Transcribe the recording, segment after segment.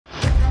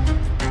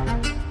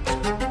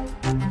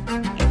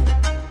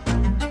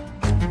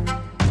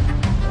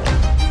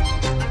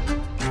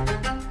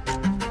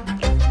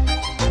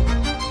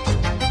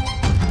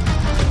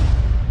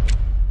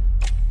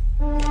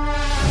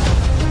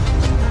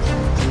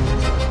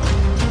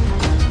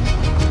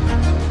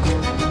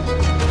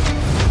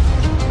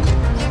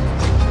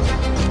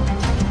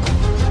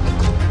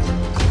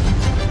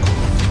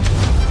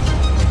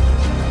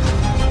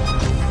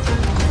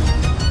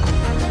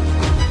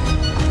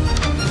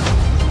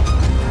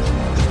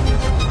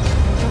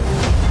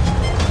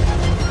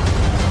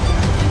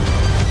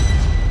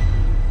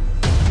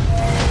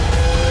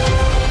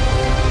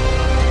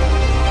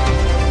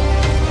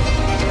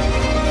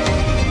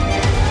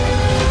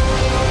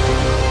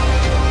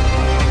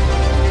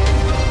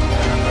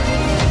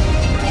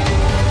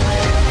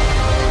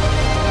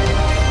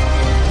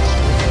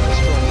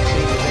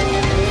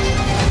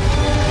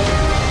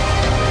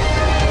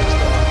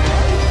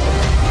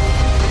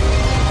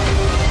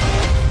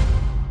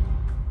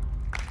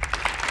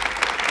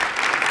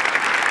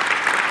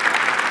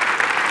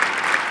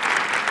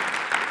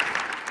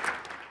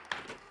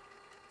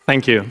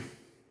Thank you.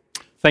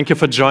 Thank you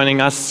for joining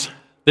us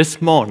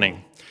this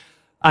morning.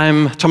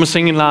 I'm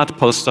Ingenlath,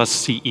 Polestar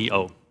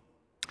CEO.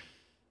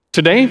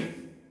 Today,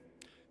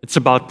 it's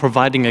about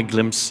providing a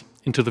glimpse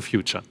into the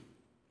future.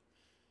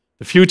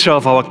 The future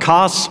of our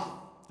cars,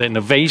 the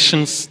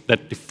innovations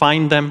that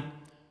define them,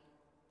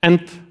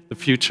 and the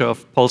future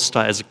of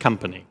Polestar as a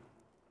company.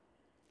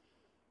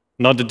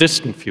 Not a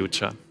distant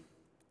future,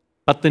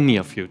 but the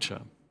near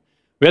future.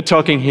 We're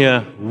talking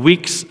here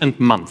weeks and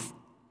months.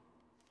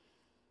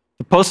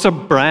 The Polestar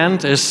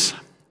brand is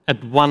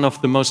at one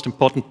of the most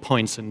important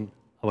points in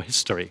our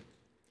history.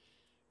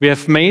 We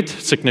have made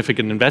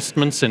significant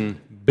investments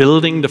in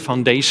building the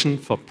foundation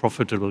for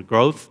profitable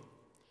growth.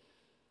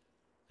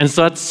 And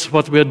that's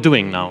what we're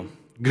doing now,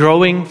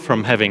 growing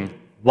from having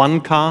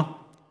one car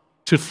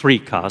to 3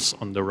 cars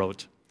on the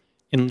road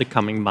in the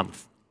coming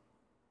month.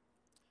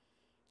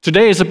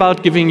 Today is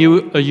about giving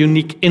you a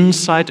unique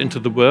insight into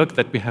the work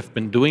that we have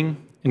been doing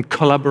in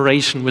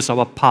collaboration with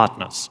our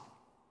partners.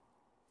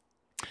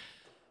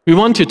 We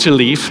want you to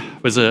leave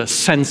with a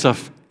sense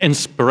of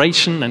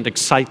inspiration and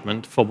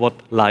excitement for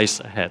what lies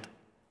ahead.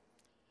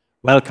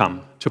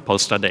 Welcome to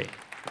Polestar Day.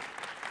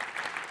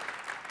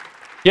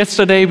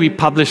 Yesterday, we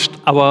published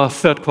our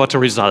third quarter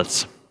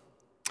results.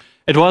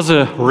 It was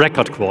a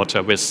record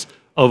quarter with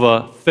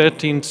over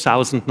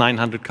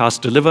 13,900 cars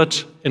delivered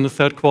in the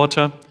third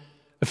quarter,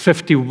 a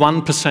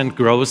 51%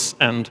 growth,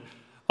 and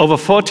over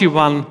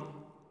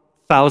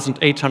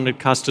 41,800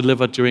 cars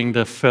delivered during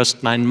the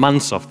first 9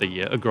 months of the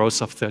year, a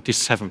growth of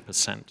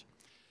 37%.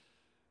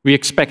 We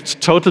expect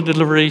total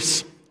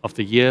deliveries of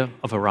the year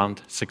of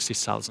around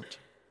 60,000.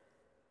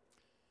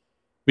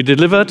 We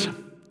delivered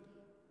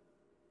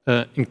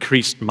an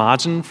increased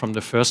margin from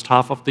the first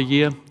half of the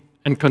year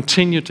and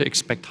continue to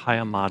expect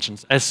higher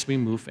margins as we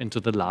move into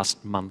the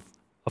last month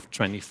of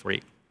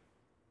 23.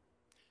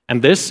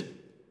 And this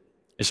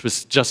is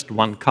with just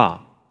one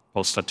car,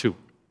 Polestar 2.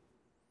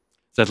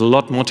 There's a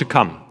lot more to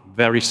come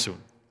very soon.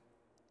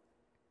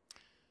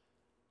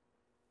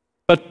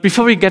 But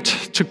before we get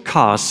to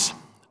cars,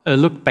 a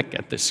look back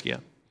at this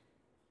year.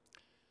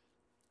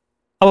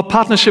 Our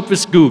partnership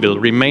with Google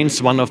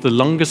remains one of the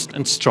longest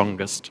and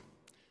strongest.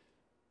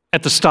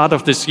 At the start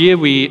of this year,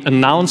 we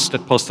announced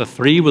that Polestar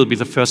 3 will be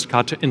the first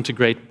car to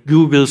integrate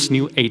Google's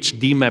new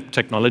HD map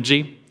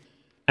technology,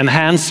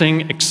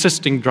 enhancing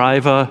existing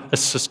driver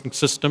assistance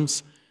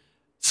systems,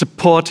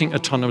 supporting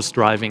autonomous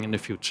driving in the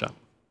future.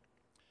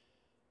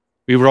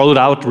 We rolled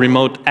out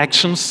remote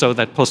actions so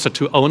that Polestar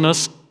 2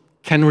 owners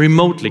can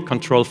remotely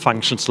control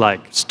functions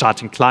like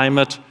starting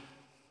climate,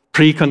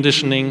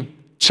 preconditioning,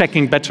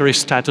 checking battery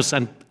status,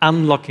 and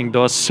unlocking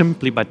doors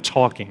simply by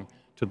talking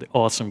to the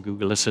awesome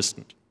Google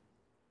Assistant.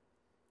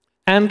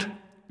 And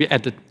we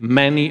added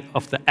many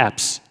of the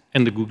apps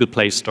in the Google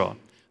Play Store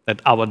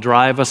that our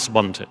drivers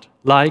wanted,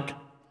 like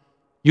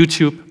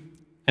YouTube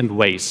and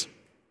Waze.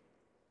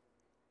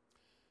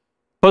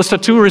 Polestar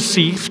 2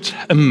 received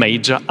a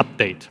major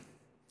update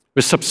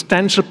with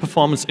substantial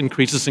performance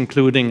increases,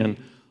 including an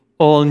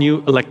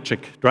all-new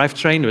electric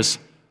drivetrain with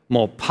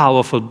more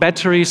powerful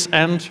batteries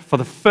and, for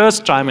the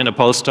first time in a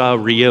Polestar,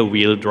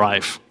 rear-wheel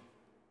drive.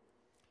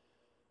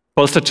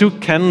 Polestar 2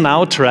 can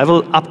now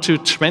travel up to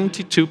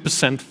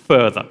 22%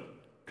 further,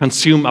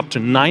 consume up to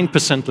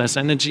 9% less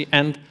energy,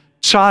 and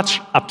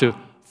charge up to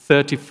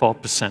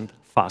 34%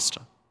 faster.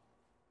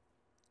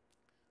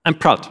 I'm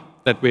proud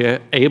that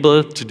we're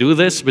able to do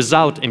this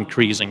without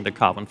increasing the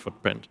carbon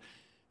footprint.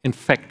 In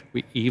fact,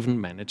 we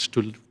even managed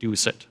to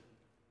reduce it.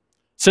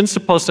 Since the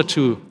Polestar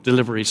 2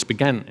 deliveries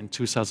began in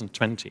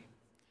 2020,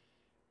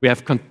 we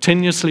have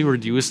continuously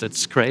reduced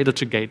its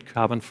cradle-to-gate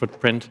carbon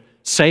footprint,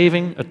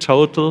 saving a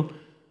total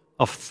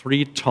of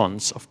 3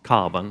 tons of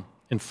carbon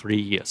in 3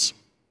 years.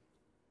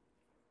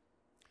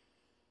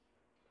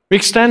 We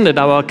extended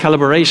our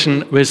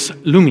collaboration with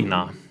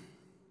Luminar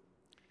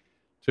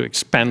to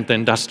expand the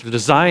industrial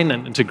design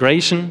and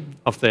integration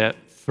of their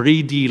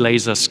 3D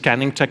laser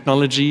scanning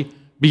technology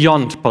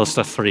beyond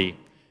Polestar 3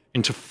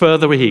 into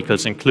further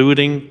vehicles,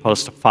 including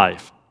Polestar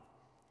 5.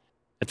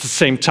 At the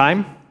same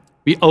time,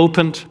 we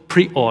opened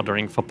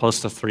pre-ordering for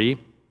Polestar 3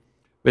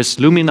 with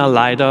Luminar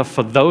LiDAR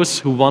for those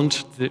who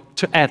want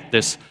to add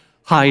this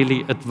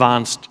highly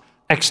advanced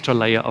extra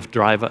layer of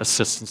driver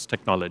assistance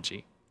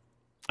technology.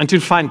 And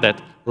you'll find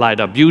that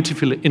LiDAR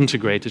beautifully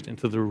integrated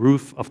into the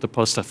roof of the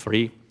Polestar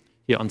 3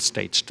 here on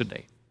stage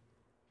today.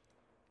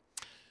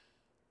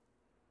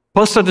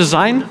 Polestar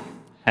Design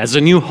has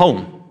a new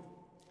home.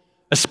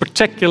 A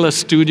spectacular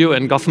studio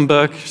in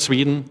Gothenburg,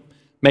 Sweden,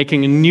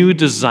 making a new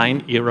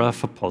design era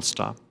for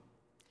Polestar.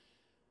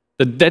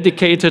 The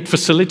dedicated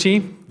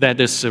facility, that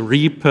is a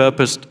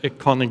repurposed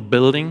iconic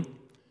building,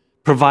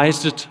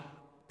 provides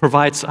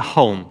a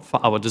home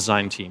for our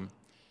design team,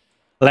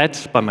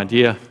 led by my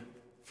dear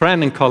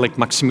friend and colleague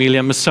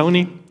Maximilian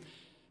Missoni,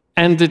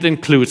 and it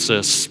includes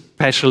a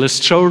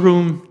specialist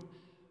showroom,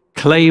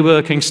 clay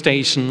working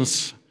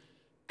stations,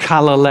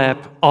 color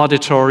lab,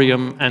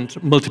 auditorium,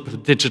 and multiple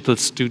digital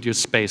studio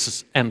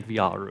spaces and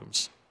VR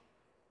rooms.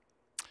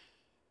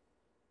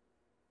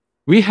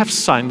 We have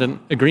signed an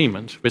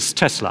agreement with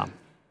Tesla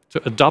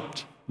to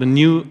adopt the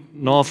new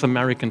North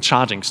American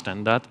charging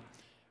standard,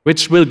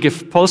 which will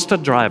give Polestar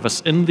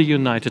drivers in the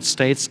United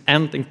States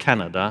and in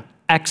Canada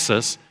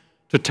access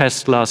to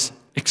Tesla's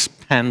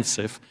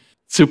expansive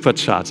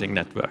supercharging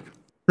network.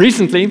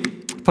 Recently,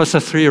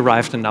 Polestar 3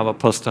 arrived in our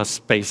Polestar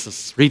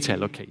Spaces retail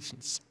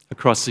locations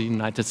across the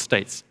United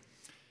States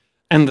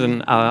and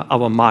in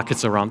our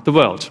markets around the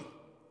world.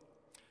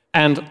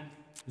 And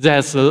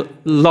there's a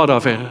lot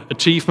of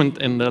achievement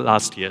in the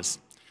last years,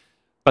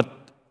 but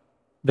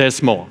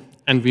there's more,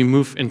 and we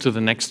move into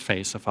the next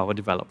phase of our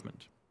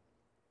development.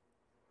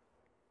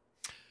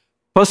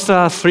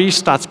 Polestar 3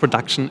 starts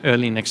production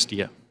early next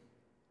year,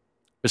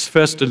 with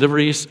first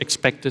deliveries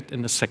expected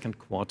in the second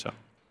quarter,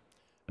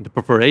 and the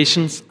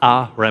preparations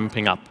are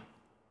ramping up.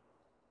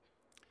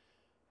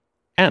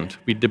 And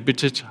we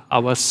debuted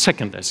our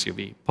second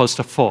SUV,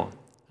 Polestar 4,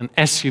 an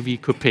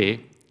SUV coupe,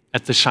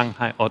 at the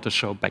Shanghai Auto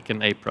Show back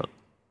in April.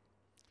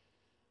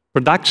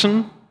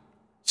 Production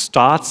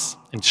starts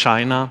in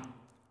China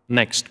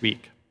next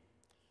week,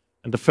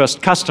 and the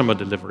first customer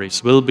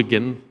deliveries will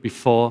begin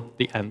before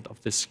the end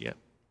of this year.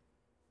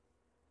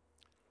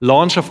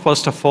 Launch of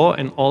Polestar 4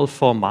 in all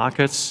 4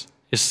 markets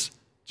is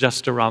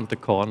just around the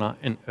corner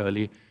in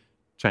early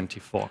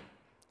 2024,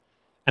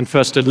 and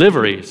first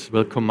deliveries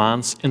will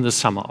commence in the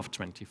summer of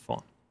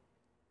 2024.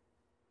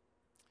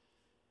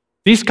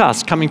 These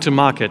cars coming to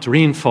market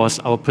reinforce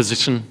our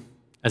position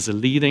as a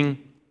leading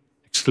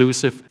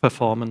exclusive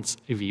performance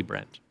EV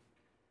brand.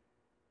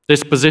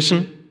 This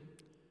position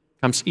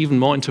comes even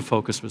more into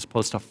focus with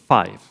Polestar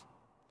 5.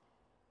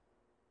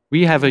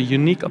 We have a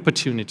unique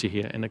opportunity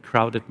here in a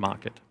crowded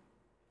market.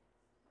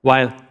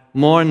 While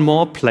more and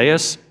more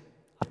players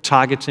are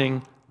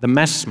targeting the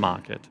mass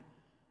market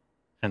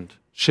and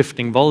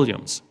shifting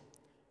volumes,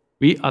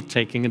 we are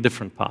taking a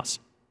different path.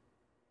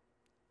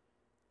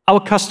 Our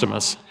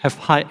customers have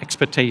high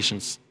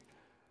expectations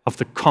of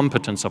the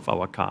competence of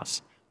our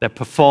cars, their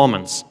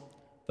performance,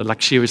 the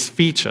luxurious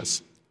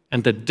features,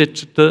 and the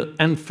digital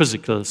and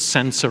physical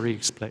sensory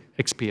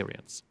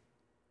experience.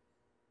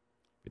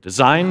 We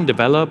design,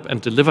 develop, and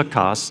deliver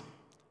cars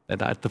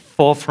that are at the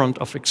forefront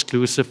of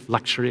exclusive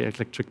luxury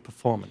electric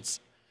performance.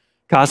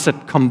 Cars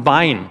that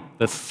combine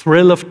the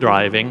thrill of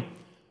driving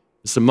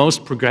with the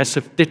most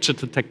progressive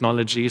digital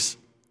technologies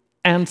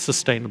and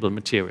sustainable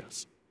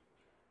materials.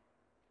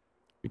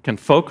 We can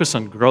focus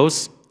on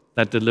growth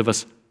that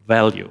delivers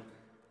value.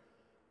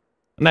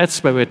 And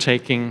that's where we're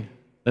taking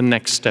the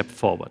next step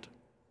forward.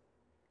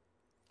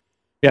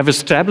 We have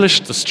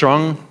established a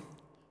strong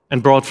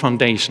and broad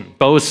foundation,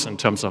 both in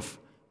terms of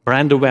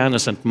brand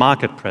awareness and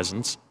market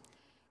presence.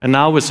 And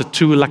now with the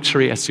 2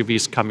 luxury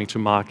SUVs coming to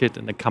market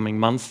in the coming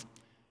months,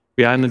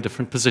 we are in a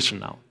different position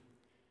now.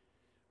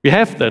 We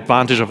have the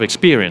advantage of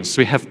experience.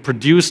 We have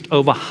produced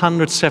over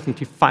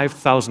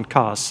 175,000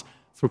 cars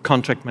through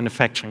contract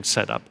manufacturing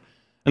setup.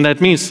 And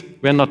that means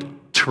we're not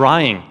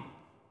trying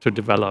to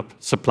develop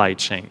supply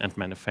chain and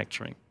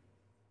manufacturing.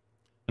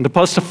 And the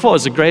Polestar 4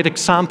 is a great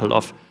example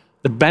of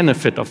the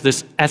benefit of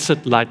this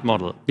asset-light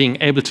model, being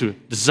able to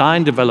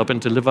design, develop,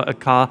 and deliver a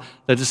car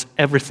that is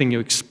everything you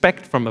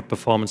expect from a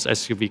performance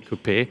SUV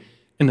coupe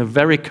in a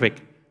very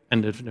quick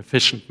and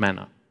efficient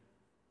manner.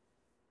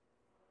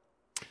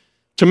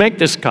 To make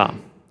this car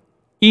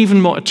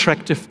even more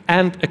attractive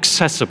and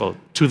accessible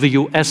to the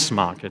US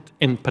market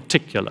in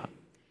particular,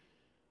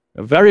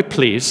 we're very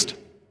pleased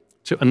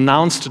to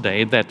announce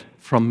today that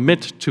from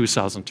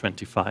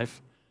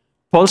mid-2025,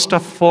 Polestar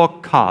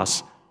 4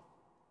 cars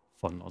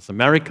for North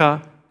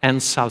America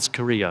and South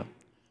Korea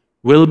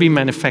will be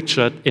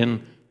manufactured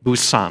in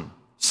Busan,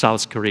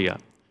 South Korea,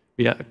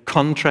 via a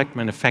contract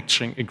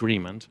manufacturing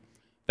agreement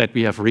that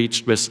we have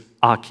reached with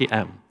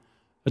RKM,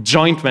 a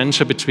joint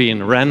venture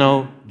between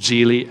Renault,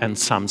 Geely, and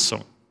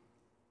Samsung.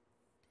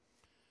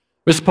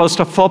 With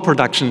Polestar 4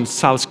 production in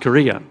South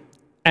Korea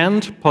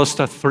and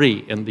Polestar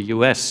 3 in the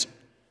US,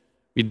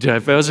 we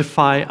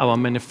diversify our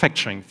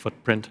manufacturing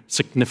footprint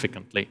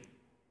significantly.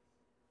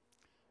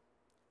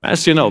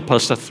 As you know,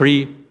 Polestar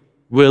 3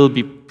 will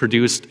be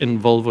produced in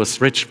Volvo's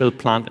Ridgeville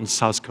plant in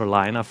South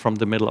Carolina from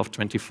the middle of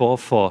 2024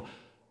 for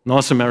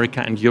North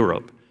America and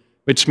Europe,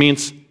 which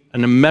means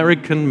an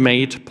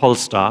American-made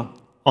Polestar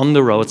on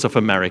the roads of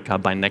America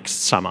by next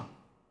summer.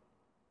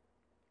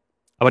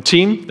 Our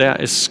team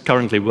there is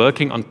currently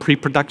working on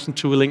pre-production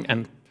tooling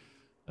and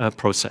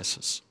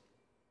processes.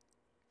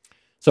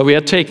 So we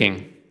are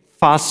taking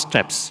fast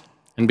steps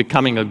in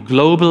becoming a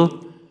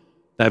global,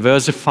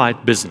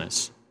 diversified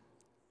business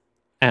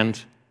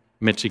and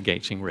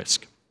mitigating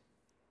risk.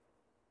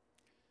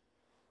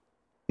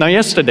 Now,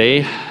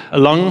 yesterday,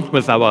 along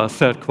with our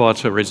third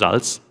quarter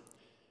results,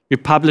 we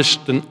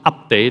published an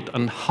update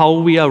on how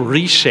we are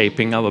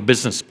reshaping our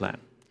business plan.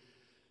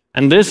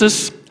 And this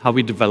is how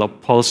we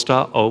develop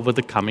Polestar over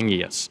the coming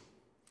years.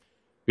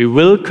 We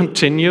will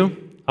continue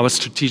our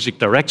strategic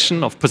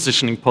direction of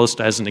positioning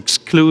Polestar as an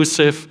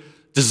exclusive,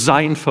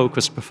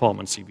 design-focused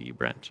performance EV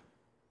brand.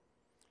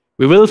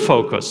 We will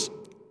focus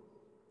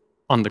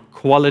on the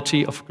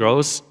quality of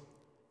growth,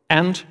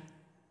 and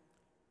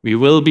we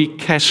will be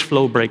cash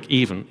flow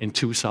break-even in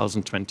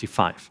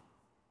 2025.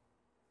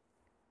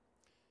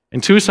 In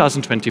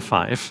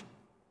 2025,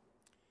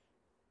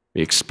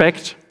 we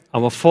expect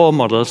our 4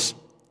 models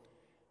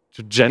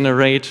to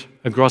generate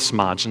a gross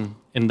margin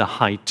in the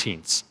high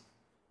teens.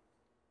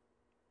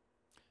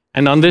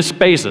 And on this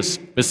basis,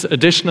 with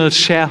additional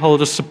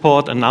shareholder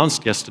support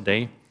announced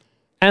yesterday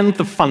and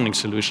the funding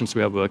solutions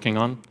we are working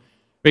on,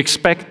 we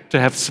expect to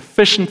have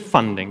sufficient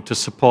funding to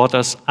support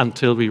us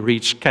until we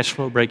reach cash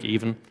flow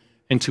break-even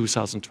in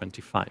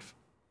 2025.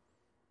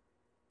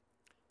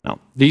 Now,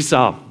 these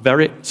are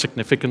very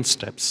significant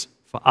steps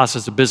for us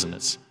as a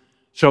business,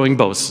 showing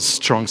both the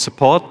strong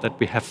support that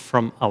we have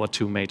from our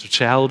 2 major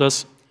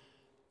shareholders,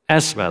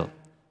 as well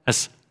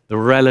as the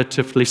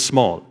relatively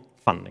small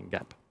funding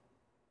gap.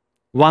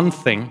 One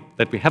thing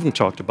that we haven't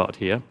talked about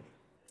here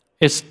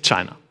is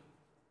China.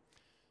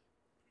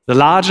 The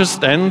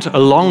largest and,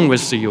 along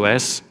with the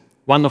US,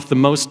 one of the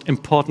most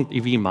important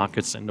EV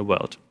markets in the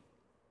world.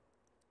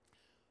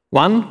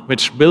 One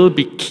which will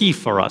be key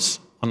for us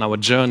on our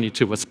journey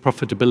towards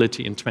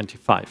profitability in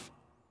 2025.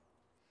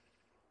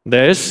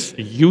 There is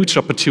a huge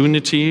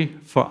opportunity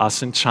for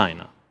us in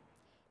China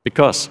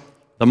because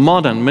the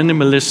modern,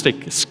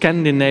 minimalistic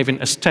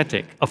Scandinavian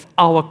aesthetic of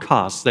our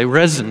cars, they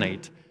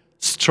resonate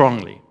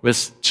strongly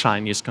with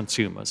Chinese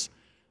consumers,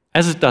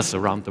 as it does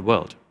around the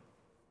world.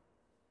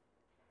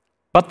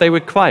 But they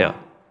require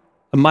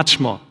a much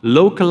more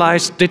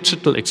localized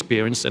digital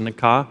experience in the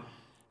car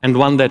and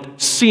one that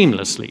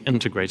seamlessly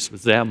integrates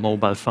with their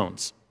mobile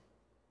phones.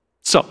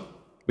 So,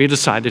 we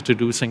decided to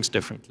do things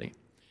differently.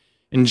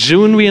 In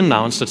June, we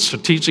announced a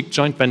strategic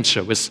joint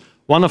venture with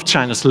one of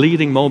China's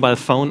leading mobile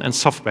phone and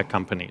software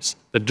companies,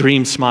 the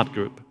Dream Smart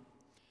Group.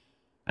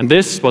 And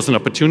this was an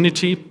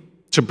opportunity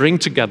to bring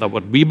together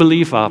what we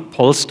believe are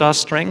Polestar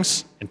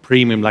strengths in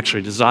premium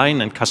luxury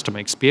design and customer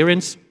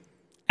experience,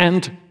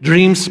 and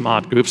Dream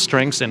Smart Group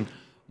strengths in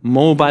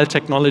mobile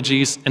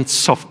technologies and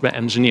software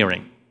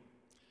engineering.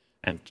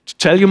 And to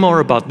tell you more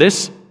about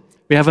this,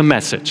 we have a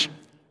message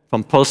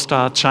from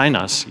Polestar China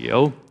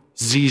CEO,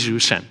 Zizhu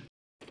Shen.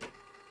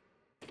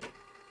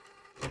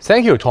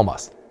 Thank you,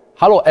 Thomas.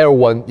 Hello,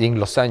 everyone in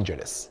Los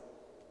Angeles.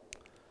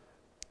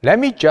 Let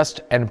me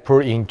just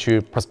put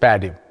into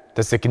perspective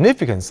the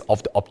significance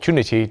of the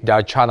opportunity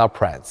that China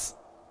presents.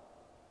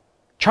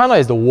 China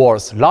is the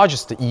world's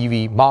largest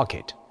EV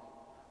market,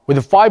 with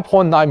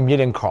 5.9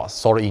 million cars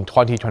sold in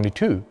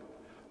 2022,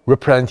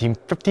 representing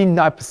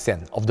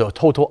 59% of the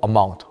total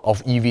amount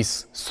of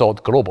EVs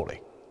sold globally.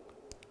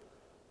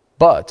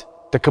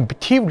 But the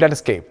competitive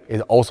landscape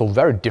is also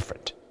very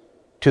different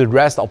to the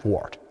rest of the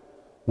world.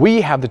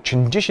 We have the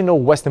traditional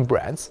Western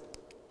brands,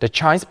 the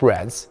Chinese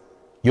brands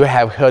you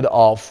have heard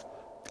of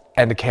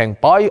and can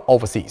buy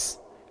overseas,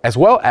 as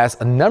well as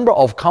a number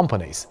of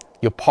companies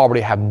you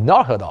probably have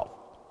not heard of.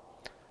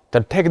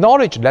 The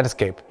technology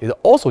landscape is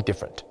also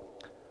different,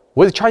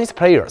 with Chinese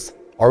players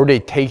already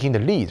taking the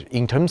lead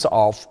in terms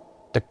of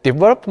the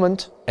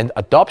development and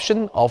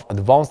adoption of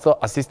advanced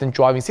assistant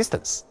driving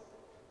systems.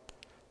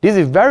 This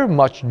is very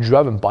much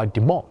driven by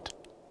demand,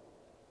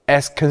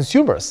 as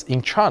consumers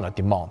in China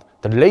demand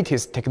the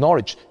latest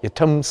technology in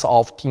terms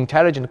of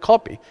intelligent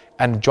cockpit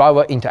and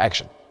driver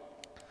interaction.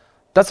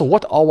 That's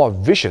what our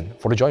vision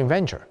for the joint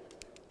venture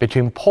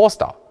between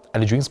Polestar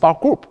and the Dream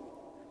Smart Group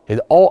is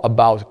all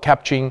about,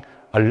 capturing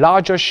a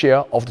larger share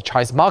of the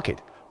Chinese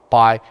market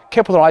by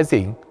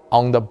capitalizing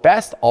on the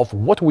best of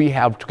what we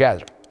have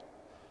together: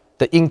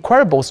 the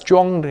incredible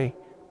strong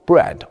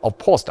brand of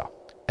Polestar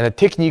and the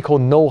technical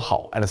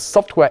know-how and the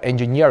software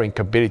engineering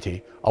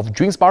capability of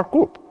Dream Smart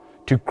Group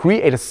to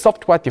create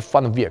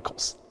software-defined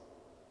vehicles.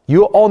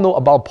 You all know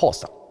about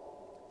Polestar,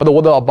 but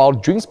what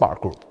about Dream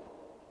Smart Group?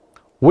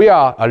 We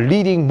are a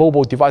leading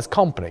mobile device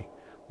company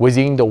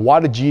within the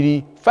wider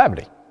Geely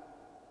family.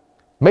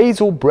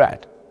 Meizu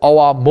brand,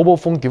 our mobile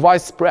phone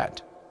device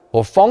brand,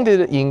 was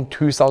founded in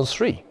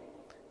 2003,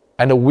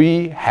 and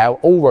we have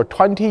over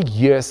 20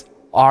 years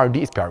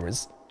R&D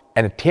experience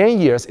and 10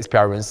 years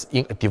experience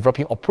in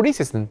developing operating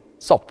system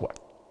software.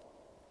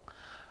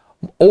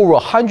 Over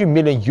 100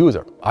 million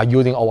users are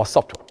using our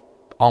software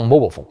on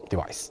mobile phone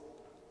device.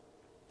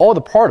 All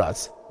the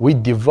products we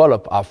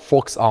develop are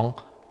focused on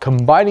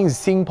combining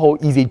simple,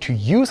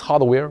 easy-to-use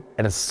hardware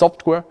and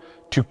software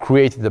to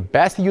create the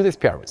best user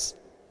experience.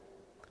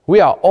 We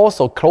are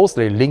also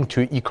closely linked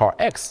to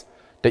ECARX,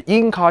 the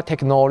in-car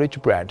technology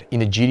brand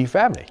in the Geely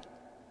family,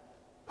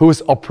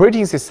 whose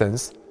operating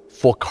systems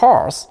for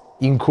cars,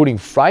 including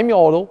Flyme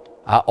Auto,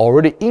 are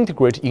already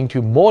integrated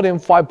into more than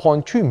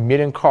 5.2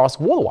 million cars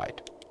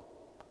worldwide.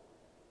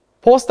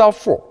 Polestar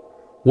 4,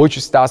 which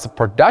starts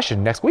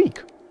production next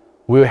week,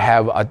 will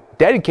have a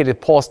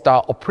dedicated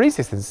Polestar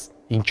operating system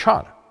in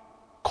China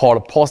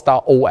called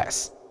Polestar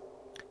OS.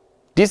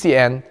 This is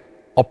an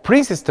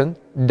operating system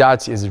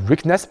that is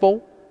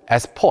recognizable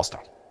as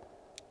Polestar,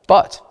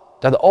 but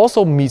that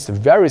also meets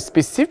very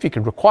specific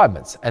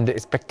requirements and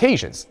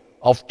expectations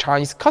of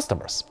Chinese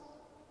customers.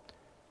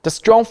 The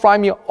strong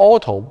Flyme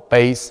Auto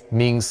base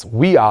means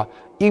we are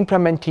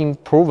implementing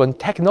proven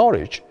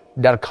technology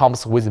that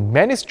comes with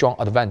many strong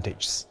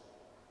advantages.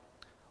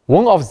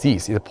 One of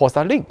these is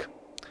Polestar Link,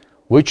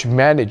 which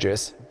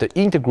manages the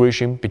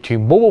integration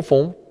between mobile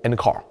phone and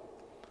car,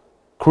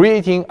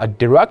 creating a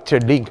direct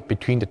link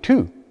between the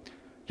two.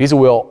 This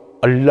will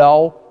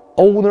allow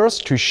owners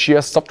to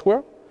share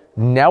software,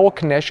 network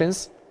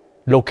connections,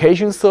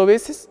 location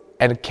services,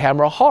 and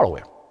camera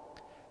hardware,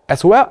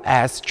 as well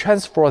as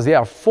transfer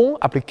their phone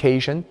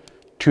application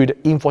to the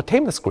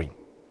infotainment screen.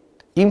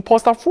 In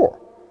Polestar 4,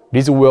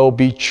 this will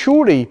be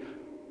truly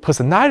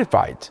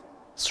personalized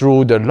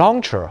through the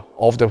launcher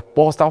of the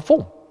Polestar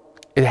phone.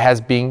 It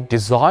has been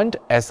designed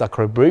as a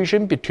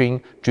collaboration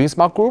between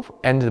DreamSmart Group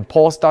and the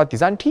Polestar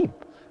design team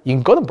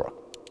in Gothenburg,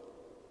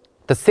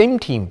 the same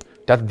team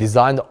that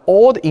designed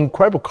all the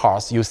incredible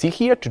cars you see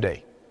here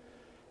today.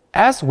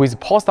 As with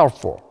Polestar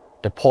 4,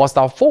 the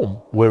Polestar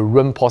phone will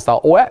run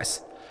Polestar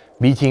OS,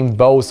 meeting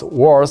both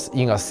worlds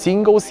in a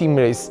single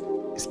seamless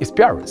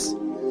experience.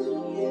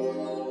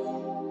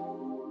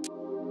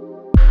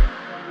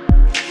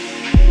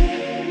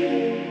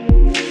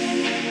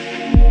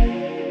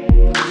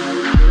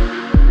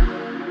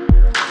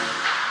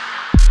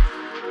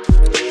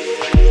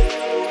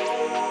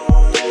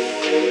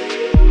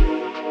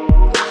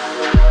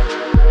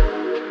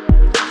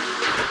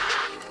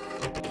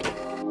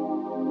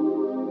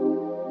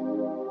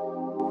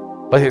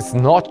 But it's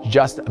not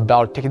just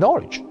about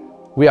technology.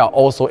 We are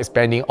also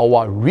expanding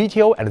our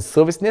retail and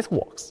service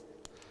networks.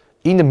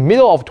 In the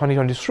middle of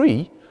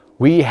 2023,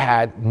 we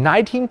had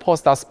 19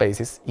 Polestar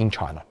spaces in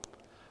China.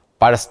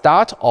 By the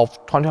start of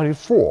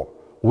 2024,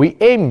 we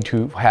aim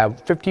to have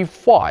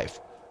 55,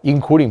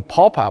 including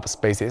pop-up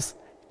spaces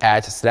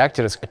at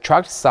selected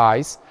attractive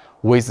sites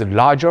with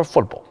larger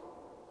football.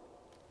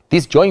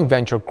 This joint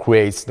venture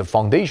creates the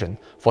foundation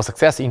for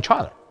success in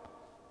China.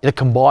 It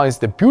combines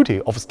the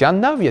beauty of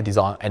Scandinavian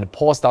design and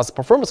Polestar's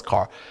performance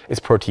car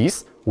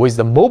expertise with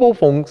the mobile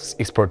phone's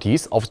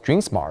expertise of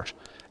DreamSmart.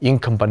 In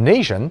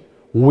combination,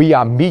 we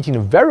are meeting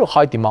very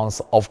high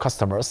demands of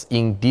customers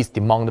in this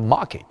demand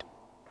market.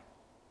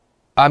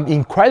 I'm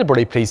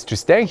incredibly pleased to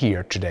stand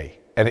here today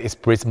and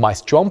express my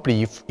strong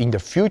belief in the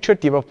future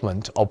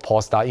development of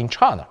Polestar in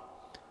China.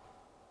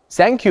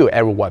 Thank you,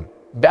 everyone.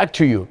 Back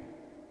to you.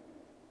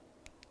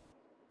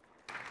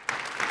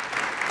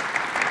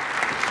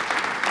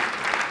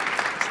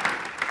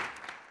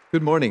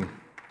 Good morning.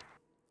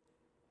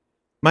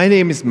 My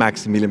name is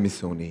Maximilian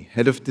Missoni,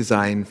 Head of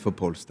Design for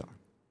Polestar.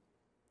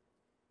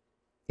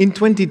 In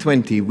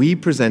 2020, we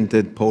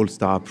presented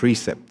Polestar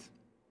Precept,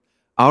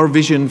 our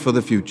vision for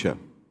the future,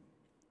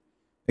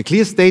 a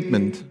clear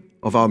statement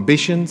of our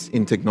ambitions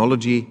in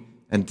technology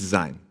and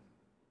design,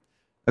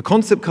 a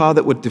concept car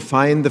that would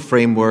define the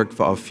framework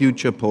for our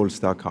future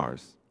Polestar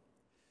cars,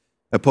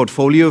 a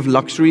portfolio of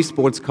luxury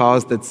sports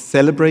cars that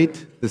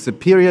celebrate the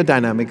superior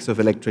dynamics of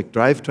electric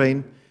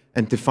drivetrain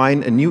and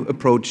define a new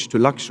approach to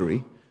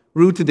luxury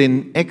rooted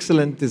in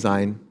excellent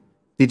design,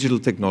 digital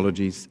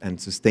technologies, and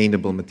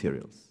sustainable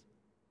materials.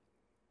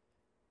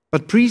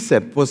 But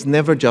Precept was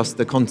never just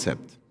a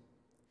concept.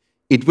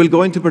 It will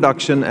go into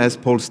production as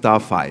Polestar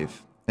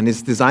 5, and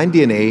its design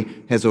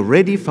DNA has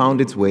already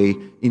found its way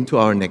into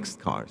our next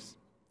cars.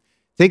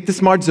 Take the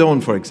Smart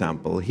Zone, for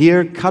example.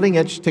 Here,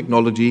 cutting-edge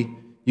technology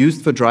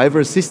used for driver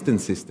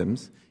assistance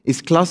systems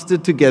is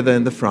clustered together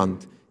in the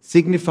front,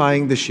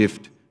 signifying the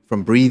shift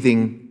from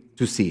breathing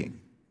to seeing.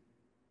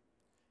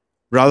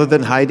 Rather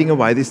than hiding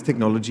away this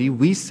technology,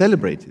 we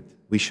celebrate it,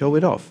 we show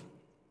it off.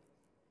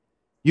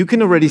 You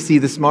can already see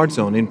the Smart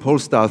Zone in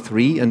Polestar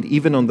 3 and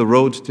even on the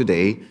road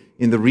today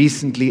in the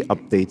recently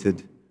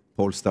updated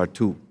Polestar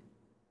 2.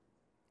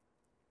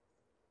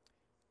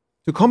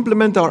 To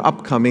complement our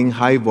upcoming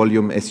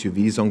high-volume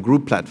SUVs on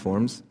group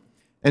platforms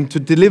and to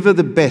deliver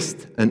the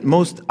best and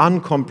most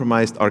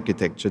uncompromised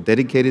architecture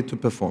dedicated to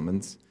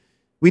performance,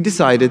 we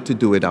decided to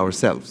do it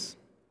ourselves.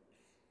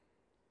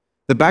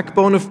 The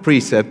backbone of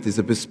Precept is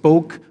a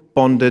bespoke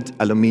bonded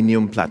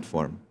aluminium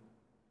platform.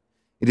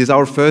 It is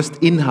our first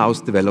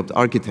in-house developed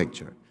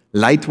architecture,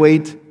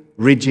 lightweight,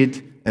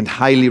 rigid, and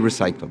highly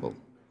recyclable.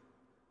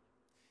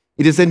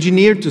 It is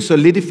engineered to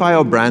solidify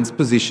our brand's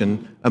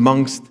position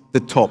amongst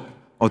the top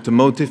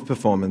automotive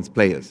performance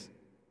players.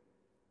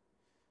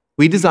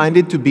 We designed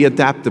it to be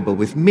adaptable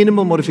with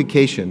minimal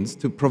modifications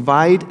to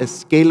provide a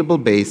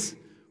scalable base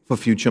for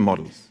future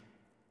models.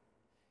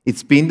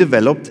 It's been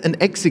developed and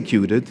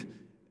executed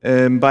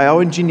by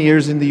our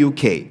engineers in the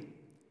UK,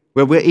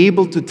 where we're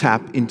able to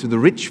tap into the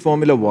rich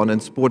Formula One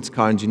and sports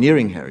car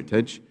engineering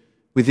heritage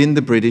within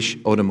the British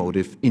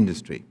automotive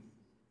industry.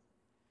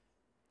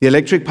 The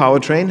electric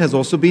powertrain has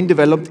also been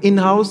developed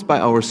in-house by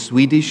our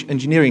Swedish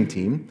engineering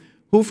team,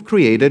 who've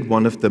created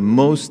one of the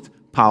most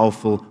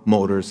powerful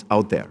motors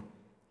out there.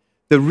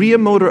 The rear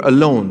motor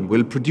alone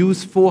will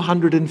produce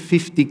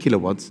 450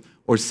 kilowatts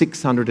or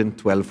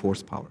 612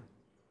 horsepower.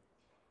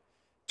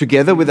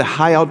 Together with a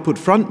high-output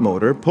front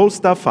motor,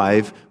 Polestar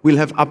 5 will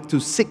have up to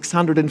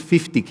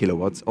 650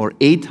 kilowatts or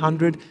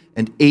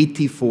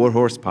 884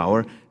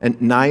 horsepower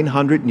and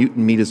 900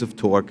 newton-meters of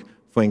torque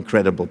for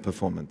incredible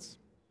performance.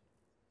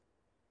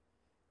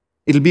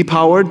 It'll be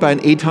powered by an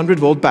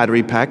 800-volt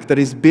battery pack that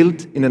is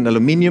built in an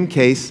aluminum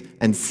case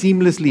and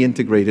seamlessly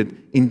integrated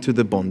into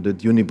the bonded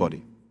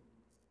unibody.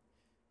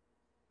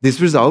 This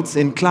results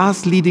in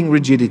class-leading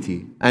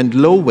rigidity and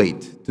low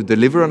weight to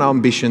deliver on our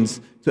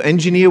ambitions to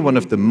engineer one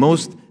of the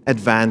most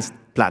advanced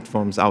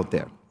platforms out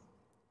there.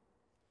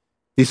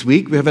 This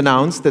week, we have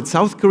announced that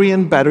South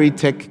Korean battery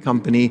tech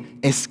company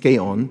SK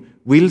On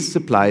will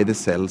supply the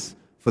cells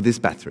for this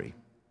battery.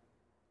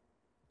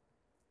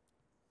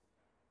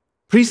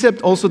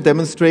 Precept also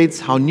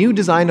demonstrates how new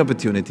design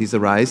opportunities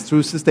arise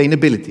through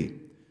sustainability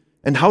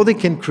and how they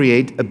can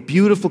create a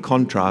beautiful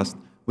contrast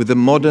with the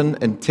modern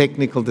and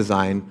technical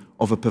design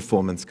of a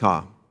performance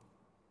car.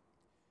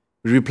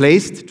 We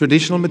replaced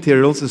traditional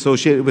materials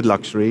associated with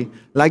luxury,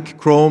 like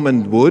chrome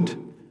and wood,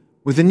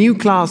 with a new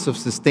class of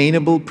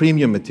sustainable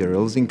premium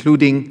materials,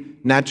 including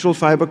natural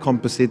fiber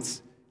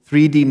composites,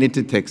 3D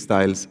knitted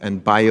textiles,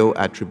 and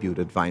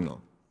bio-attributed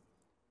vinyl.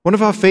 One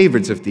of our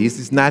favorites of these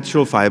is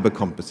natural fiber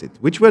composite,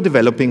 which we're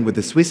developing with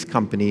the Swiss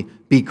company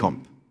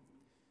BComp.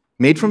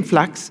 Made from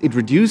flax, it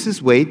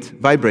reduces weight,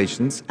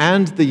 vibrations,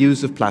 and the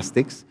use of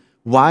plastics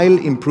while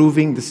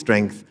improving the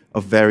strength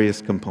of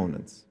various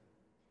components.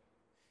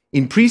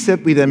 In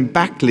Precept, we then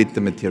backlit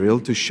the material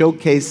to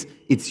showcase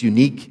its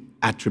unique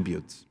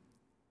attributes.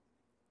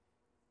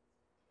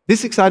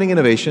 This exciting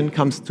innovation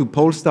comes to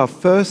Polestar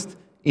first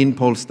in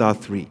Polestar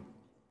 3.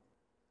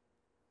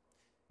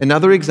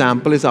 Another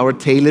example is our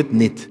tailored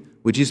knit,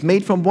 which is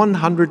made from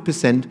 100%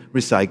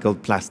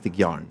 recycled plastic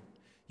yarn.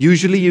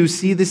 Usually you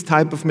see this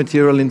type of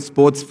material in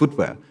sports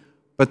footwear,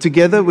 but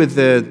together with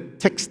the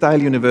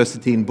Textile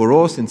University in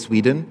Borås in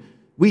Sweden,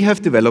 we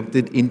have developed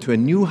it into a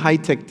new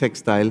high-tech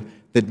textile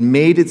that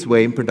made its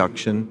way in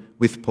production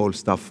with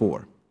Polestar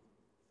 4.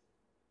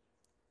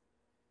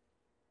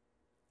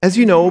 As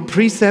you know,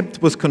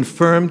 Precept was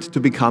confirmed to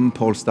become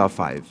Polestar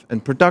 5,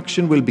 and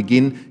production will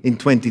begin in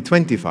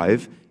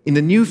 2025 in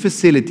a new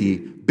facility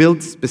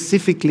built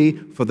specifically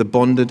for the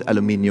bonded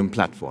aluminium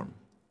platform.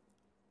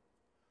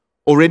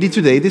 Already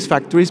today, this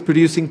factory is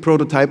producing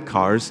prototype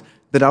cars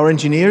that our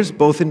engineers,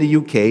 both in the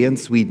UK and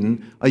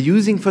Sweden, are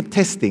using for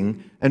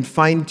testing and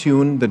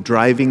fine-tune the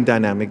driving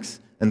dynamics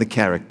and the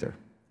character.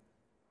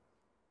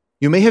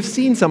 You may have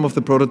seen some of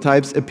the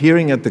prototypes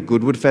appearing at the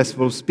Goodwood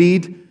Festival of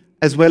Speed,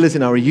 as well as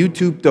in our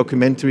YouTube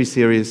documentary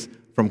series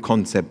From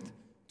Concept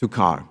to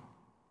Car.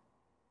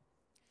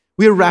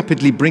 We are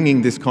rapidly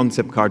bringing this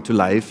concept car to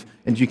life,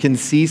 and you can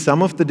see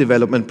some of the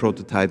development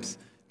prototypes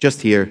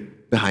just here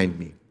behind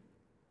me.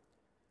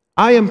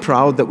 I am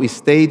proud that we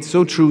stayed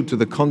so true to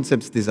the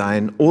concept's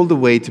design all the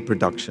way to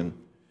production.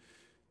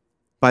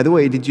 By the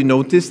way, did you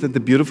notice that the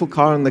beautiful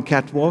car on the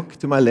catwalk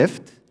to my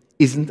left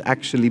isn't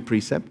actually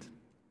Precept?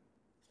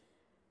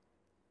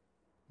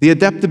 The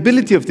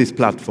adaptability of this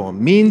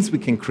platform means we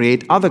can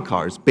create other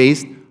cars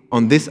based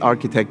on this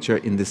architecture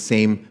in the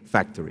same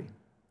factory.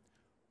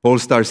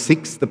 Polestar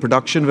 6, the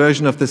production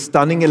version of the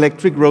stunning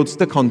electric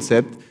roadster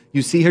concept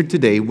you see here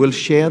today, will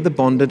share the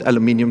bonded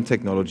aluminium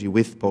technology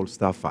with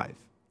Polestar 5.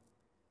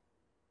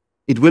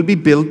 It will be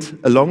built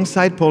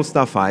alongside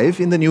Polestar 5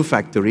 in the new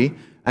factory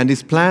and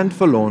is planned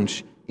for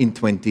launch in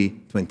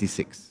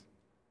 2026.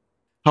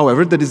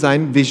 However, the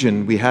design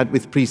vision we had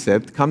with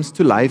Precept comes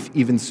to life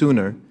even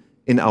sooner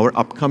in our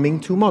upcoming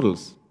two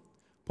models.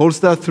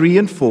 Polestar 3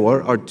 and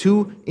 4 are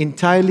two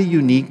entirely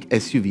unique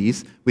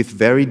SUVs with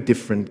very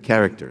different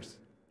characters.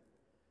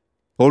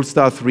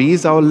 Polestar 3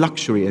 is our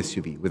luxury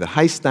SUV with a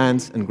high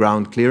stance and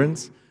ground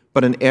clearance,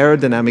 but an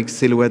aerodynamic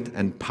silhouette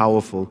and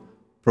powerful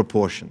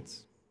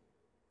proportions.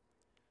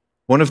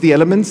 One of the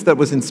elements that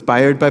was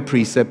inspired by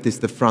Precept is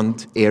the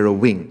front aero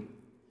wing.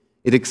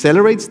 It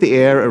accelerates the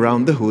air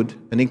around the hood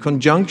and in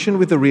conjunction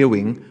with the rear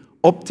wing,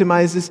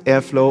 optimizes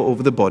airflow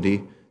over the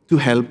body to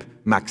help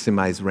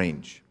maximize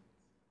range.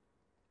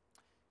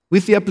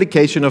 With the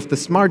application of the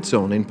Smart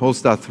Zone in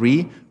Polestar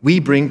 3, we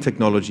bring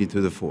technology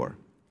to the fore.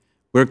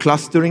 We're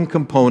clustering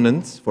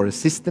components for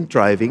assistant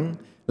driving,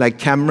 like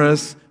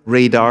cameras,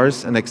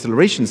 radars, and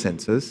acceleration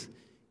sensors,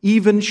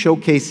 even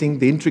showcasing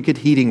the intricate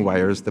heating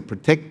wires that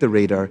protect the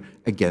radar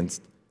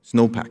against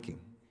snowpacking.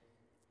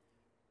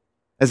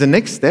 As a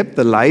next step,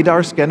 the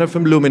LiDAR scanner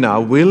from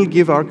Lumina will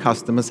give our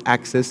customers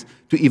access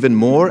to even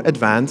more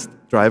advanced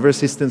driver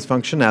assistance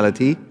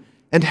functionality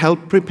and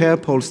help prepare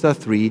Polestar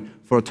 3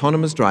 for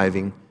autonomous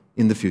driving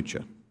in the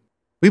future.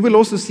 We will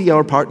also see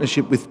our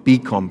partnership with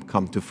BComp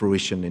come to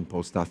fruition in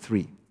Polestar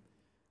 3.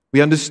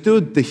 We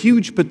understood the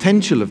huge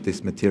potential of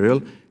this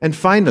material, and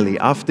finally,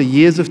 after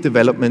years of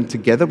development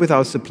together with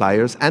our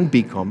suppliers and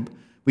BComp,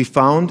 we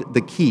found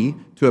the key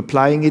to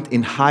applying it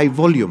in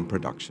high-volume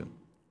production.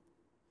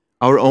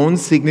 Our own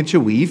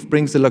signature weave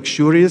brings a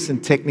luxurious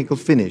and technical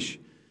finish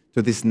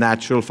to this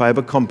natural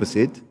fiber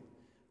composite,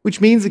 which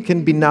means it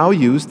can be now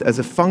used as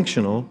a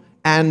functional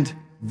and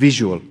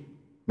visual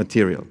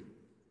material.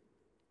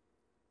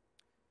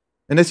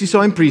 And as you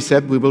saw in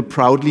Precept, we will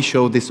proudly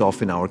show this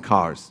off in our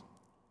cars.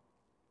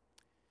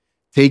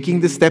 Taking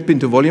the step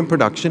into volume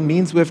production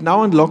means we have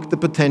now unlocked the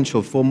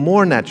potential for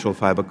more natural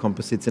fiber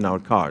composites in our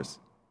cars.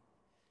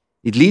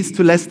 It leads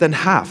to less than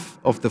half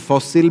of the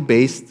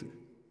fossil-based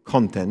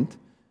content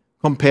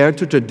compared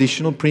to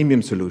traditional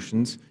premium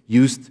solutions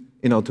used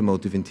in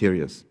automotive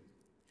interiors.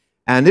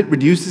 And it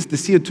reduces the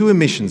CO2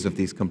 emissions of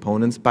these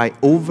components by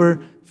over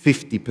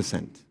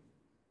 50%.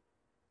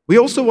 We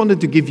also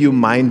wanted to give you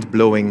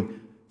mind-blowing,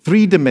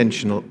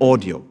 three-dimensional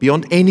audio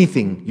beyond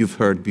anything you've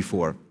heard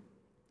before.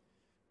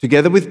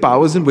 Together with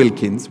Bowers &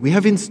 Wilkins, we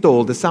have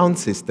installed a sound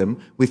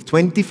system with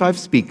 25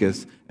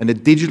 speakers and a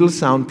digital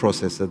sound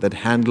processor that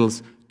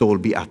handles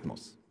Dolby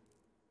Atmos.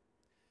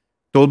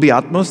 Dolby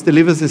Atmos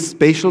delivers a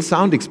spatial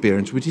sound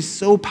experience which is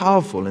so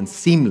powerful and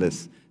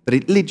seamless that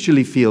it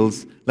literally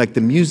feels like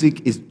the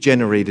music is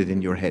generated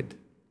in your head.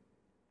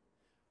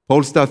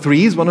 Polestar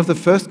 3 is one of the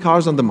first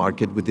cars on the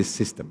market with this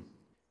system.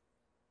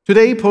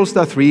 Today,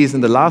 Polestar 3 is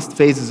in the last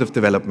phases of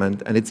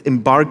development, and it's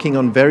embarking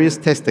on various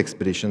test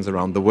expeditions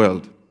around the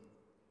world,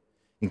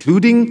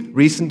 including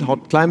recent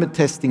hot climate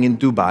testing in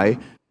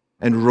Dubai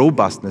and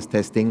robustness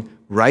testing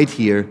right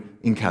here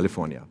in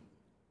California.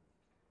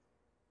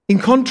 In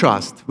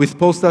contrast with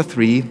Polestar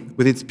 3,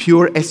 with its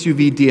pure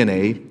SUV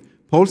DNA,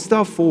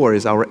 Polestar 4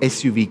 is our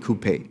SUV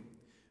coupe,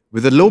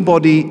 with a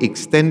low-body,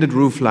 extended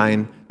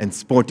roofline, and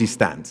sporty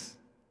stance.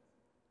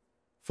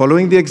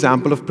 Following the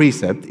example of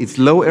Precept, its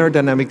low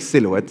aerodynamic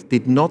silhouette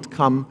did not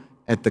come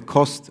at the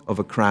cost of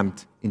a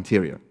cramped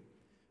interior.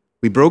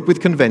 We broke with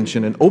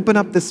convention and opened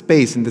up the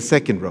space in the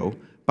second row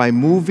by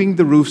moving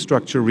the roof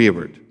structure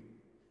rearward,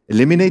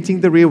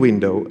 eliminating the rear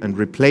window and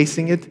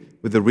replacing it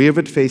with a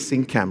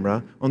rearward-facing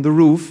camera on the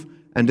roof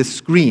and a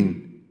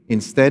screen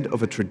instead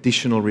of a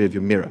traditional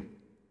rearview mirror.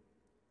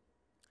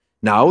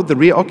 Now, the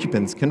rear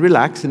occupants can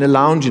relax in a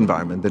lounge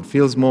environment that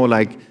feels more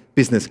like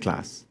business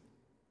class.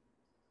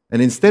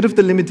 And instead of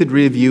the limited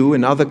rear view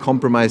and other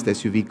compromised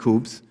SUV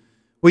coupes,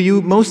 where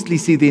you mostly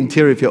see the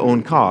interior of your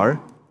own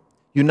car,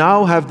 you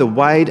now have the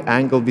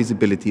wide-angle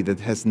visibility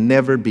that has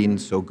never been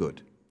so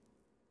good.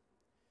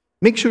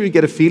 Make sure you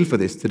get a feel for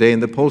this today in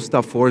the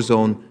Polestar 4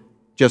 zone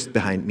just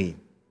behind me.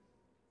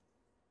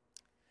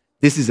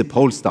 This is a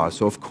Polestar,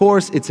 so of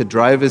course it's a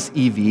driver's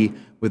EV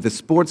with the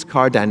sports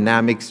car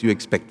dynamics you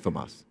expect from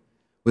us.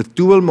 With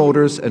dual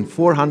motors and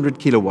 400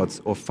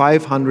 kilowatts or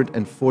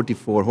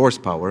 544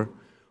 horsepower,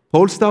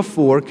 Polestar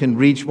 4 can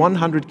reach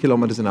 100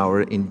 kilometers an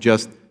hour in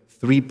just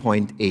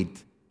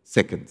 3.8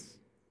 seconds.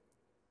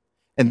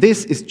 And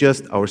this is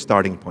just our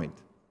starting point.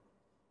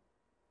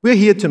 We're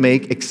here to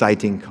make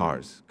exciting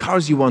cars,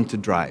 cars you want to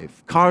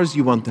drive, cars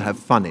you want to have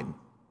fun in.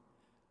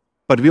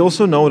 But we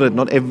also know that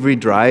not every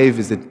drive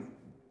is a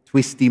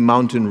twisty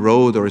mountain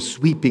road or a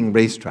sweeping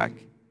racetrack.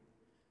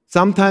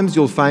 Sometimes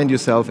you'll find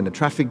yourself in a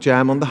traffic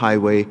jam on the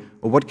highway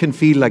or what can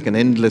feel like an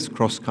endless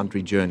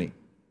cross-country journey.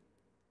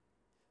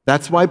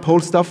 That's why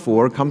Polestar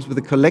 4 comes with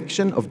a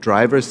collection of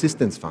driver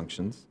assistance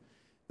functions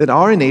that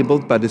are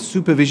enabled by the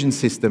supervision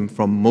system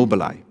from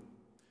Mobileye,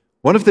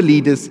 one of the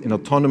leaders in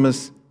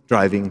autonomous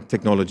driving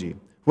technology,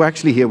 who are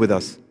actually here with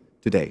us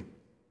today.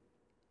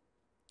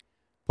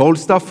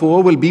 Polestar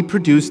 4 will be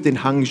produced in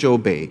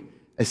Hangzhou Bay,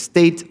 a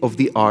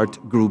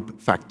state-of-the-art group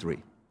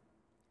factory.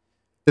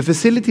 The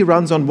facility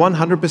runs on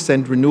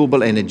 100%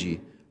 renewable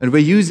energy, and we're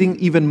using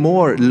even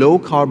more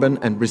low-carbon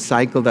and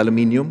recycled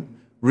aluminium,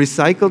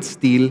 recycled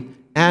steel,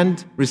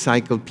 and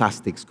recycled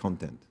plastics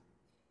content.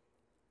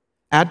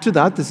 Add to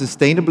that the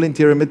sustainable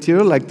interior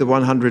material like the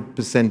 100%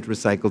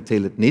 recycled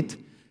tailored knit,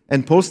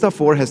 and Polestar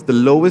 4 has the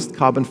lowest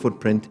carbon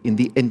footprint in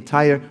the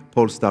entire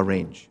Polestar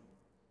range.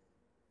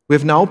 We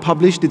have now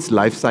published its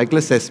life cycle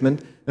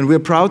assessment, and we're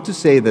proud to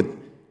say that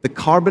the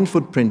carbon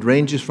footprint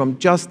ranges from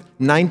just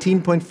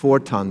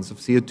 19.4 tons of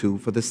CO2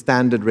 for the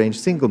standard range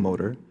single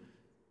motor,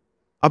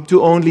 up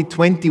to only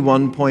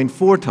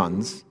 21.4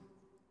 tons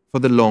for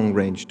the long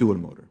range dual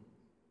motor.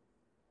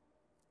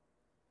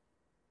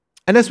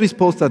 And as with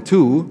Polestar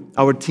 2,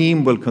 our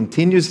team will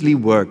continuously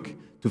work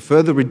to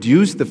further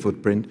reduce the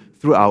footprint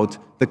throughout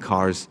the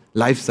car's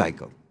life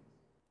cycle.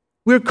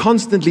 We're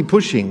constantly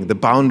pushing the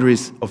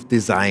boundaries of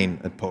design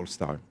at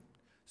Polestar.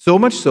 So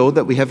much so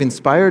that we have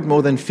inspired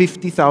more than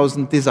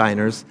 50,000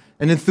 designers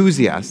and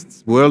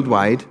enthusiasts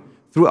worldwide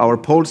through our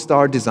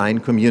Polestar Design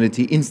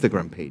Community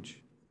Instagram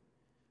page,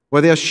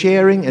 where they are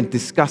sharing and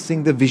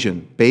discussing the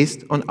vision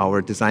based on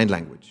our design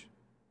language.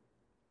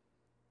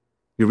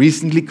 We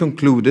recently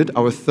concluded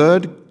our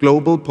third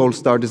global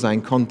Polestar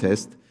Design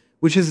Contest,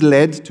 which has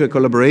led to a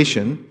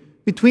collaboration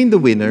between the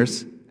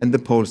winners and the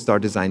Polestar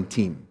Design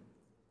team.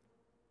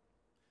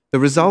 The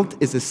result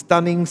is a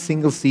stunning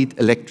single-seat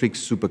electric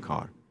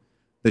supercar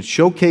that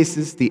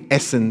showcases the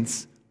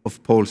essence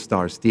of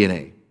Polestar's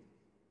DNA.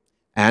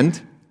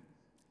 And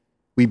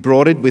we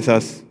brought it with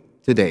us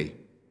today,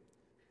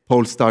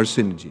 Polestar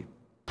Synergy.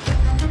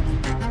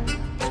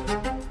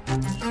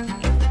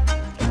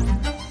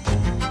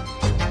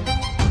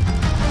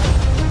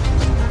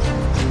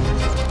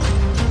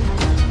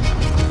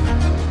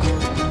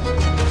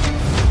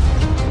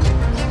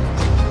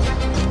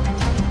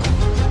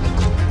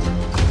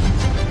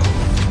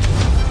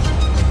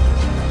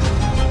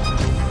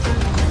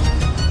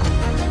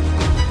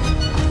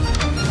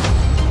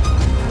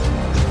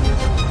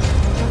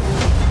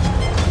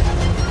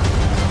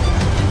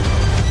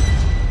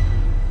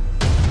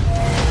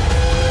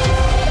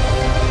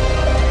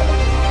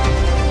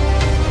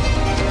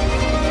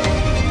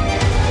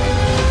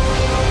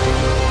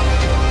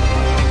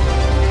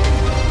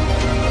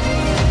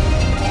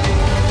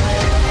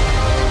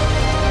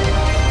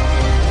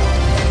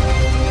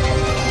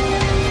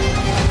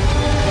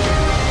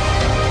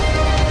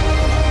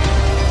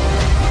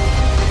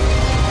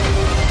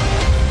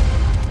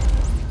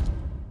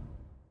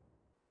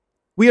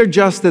 We are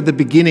just at the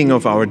beginning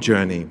of our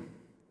journey.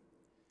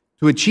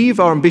 To achieve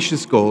our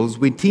ambitious goals,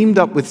 we teamed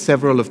up with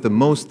several of the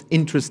most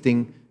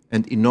interesting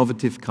and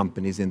innovative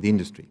companies in the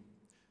industry.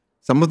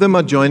 Some of them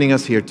are joining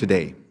us here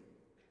today.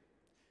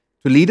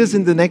 To lead us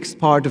in the next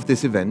part of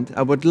this event,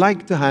 I would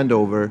like to hand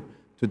over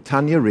to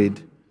Tanya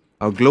Ridd,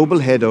 our Global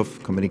Head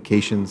of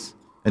Communications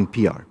and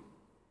PR.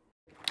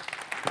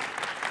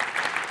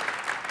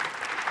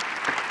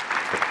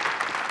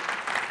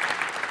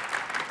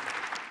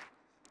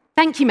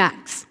 Thank you,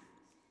 Max.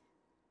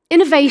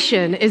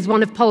 Innovation is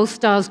one of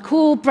Polestar's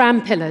core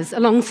brand pillars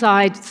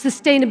alongside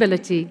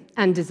sustainability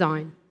and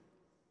design.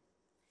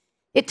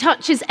 It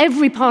touches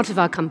every part of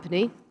our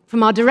company,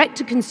 from our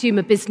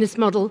direct-to-consumer business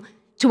model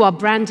to our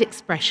brand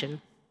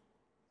expression.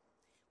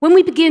 When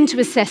we begin to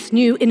assess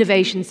new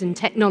innovations and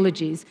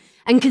technologies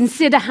and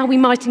consider how we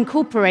might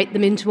incorporate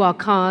them into our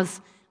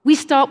cars, we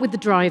start with the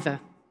driver.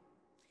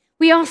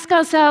 We ask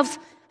ourselves,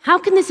 how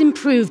can this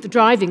improve the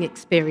driving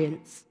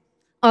experience?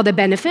 Are there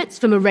benefits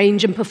from a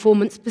range and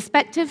performance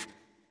perspective?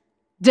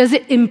 Does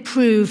it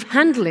improve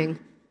handling?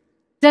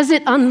 Does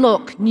it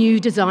unlock new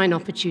design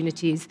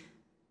opportunities?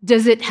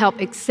 Does it help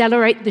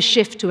accelerate the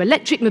shift to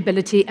electric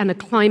mobility and a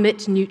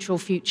climate-neutral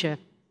future?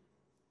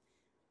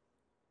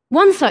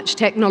 One such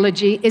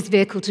technology is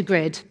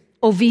vehicle-to-grid,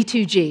 or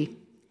V2G,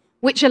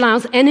 which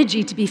allows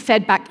energy to be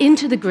fed back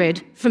into the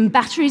grid from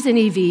batteries in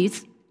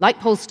EVs,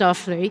 like Polestar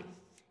 3,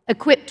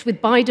 equipped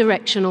with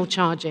bidirectional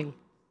charging.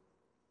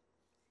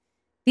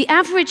 The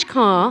average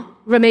car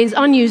remains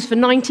unused for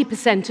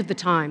 90% of the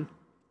time.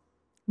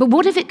 But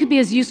what if it could be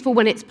as useful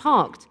when it's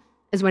parked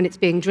as when it's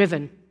being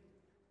driven?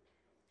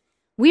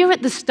 We are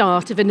at the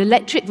start of an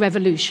electric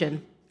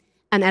revolution,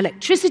 and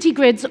electricity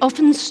grids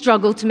often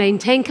struggle to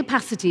maintain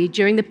capacity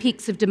during the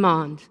peaks of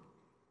demand.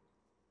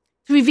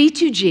 Through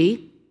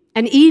V2G,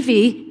 an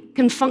EV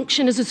can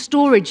function as a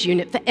storage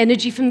unit for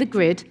energy from the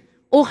grid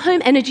or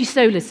home energy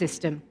solar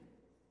system.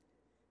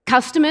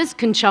 Customers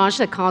can charge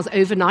their cars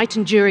overnight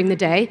and during the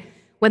day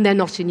when they're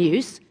not in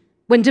use,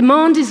 when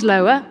demand is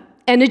lower,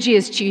 energy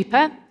is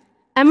cheaper,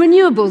 and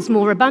renewables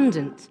more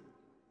abundant.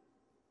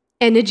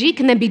 Energy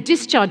can then be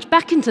discharged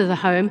back into the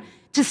home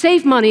to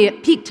save money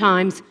at peak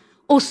times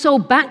or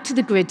sold back to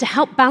the grid to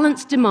help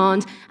balance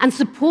demand and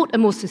support a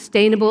more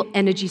sustainable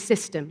energy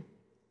system.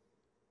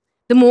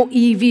 The more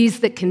EVs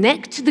that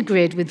connect to the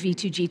grid with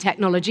V2G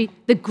technology,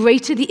 the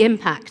greater the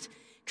impact,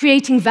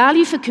 creating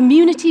value for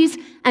communities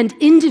and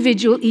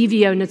individual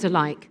EV owners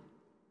alike.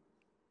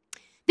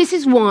 This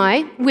is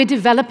why we're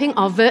developing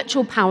our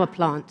virtual power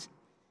plant.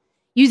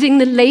 Using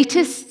the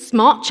latest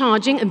smart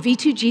charging and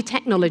V2G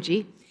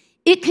technology,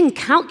 it can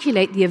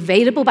calculate the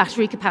available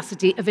battery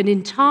capacity of an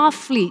entire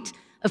fleet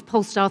of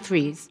Polestar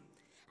 3s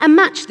and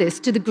match this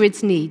to the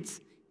grid's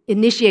needs,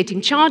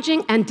 initiating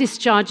charging and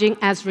discharging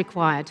as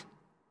required.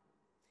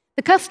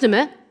 The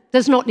customer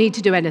does not need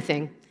to do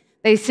anything.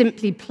 They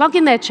simply plug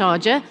in their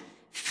charger,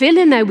 fill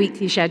in their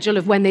weekly schedule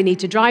of when they need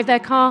to drive their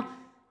car,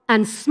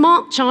 and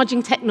smart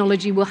charging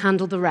technology will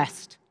handle the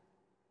rest.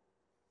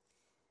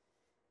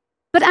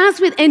 But as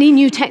with any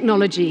new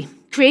technology,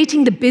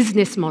 creating the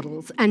business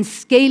models and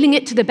scaling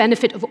it to the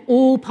benefit of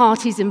all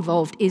parties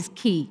involved is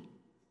key.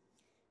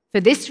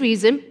 For this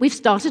reason, we've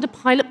started a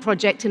pilot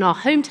project in our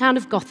hometown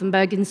of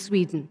Gothenburg in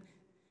Sweden,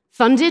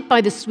 funded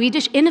by the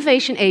Swedish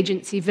innovation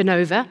agency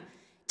Vinnova,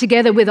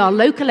 together with our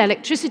local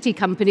electricity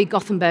company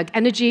Gothenburg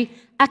Energy,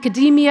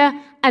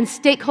 academia, and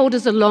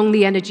stakeholders along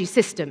the energy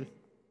system.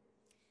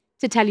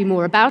 To tell you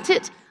more about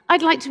it,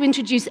 I'd like to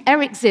introduce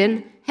Eric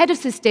Zinn, Head of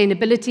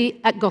Sustainability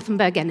at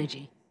Gothenburg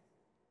Energy.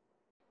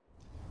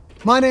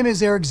 My name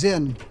is Eric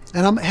Zinn,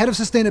 and I'm Head of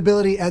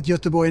Sustainability at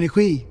Göteborg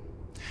Energi.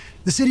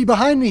 The city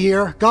behind me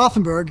here,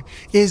 Gothenburg,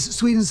 is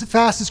Sweden's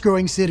fastest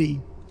growing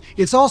city.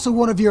 It's also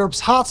one of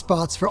Europe's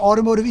hotspots for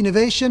automotive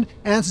innovation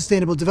and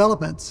sustainable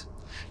development.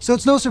 So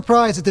it's no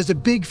surprise that there's a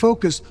big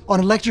focus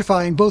on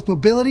electrifying both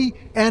mobility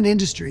and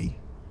industry.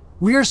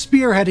 We are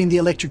spearheading the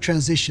electric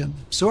transition,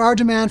 so our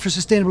demand for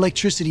sustainable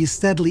electricity is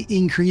steadily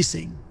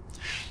increasing.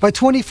 By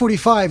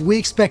 2045, we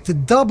expect to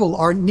double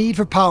our need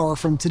for power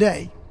from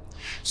today.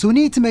 So we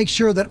need to make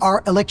sure that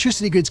our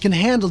electricity grids can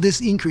handle this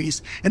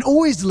increase and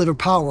always deliver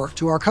power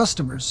to our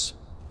customers.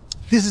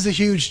 This is a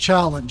huge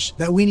challenge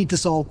that we need to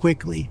solve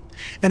quickly,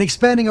 and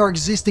expanding our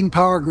existing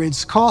power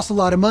grids costs a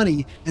lot of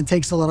money and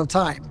takes a lot of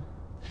time.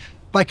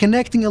 By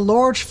connecting a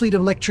large fleet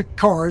of electric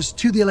cars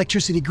to the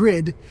electricity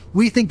grid,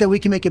 we think that we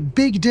can make a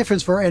big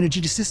difference for our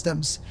energy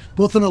systems,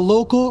 both on a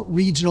local,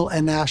 regional,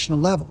 and national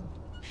level.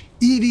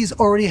 EVs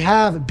already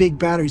have big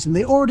batteries, and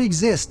they already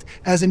exist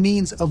as a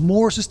means of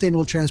more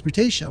sustainable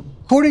transportation.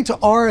 According to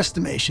our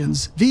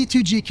estimations,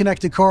 V2G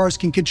connected cars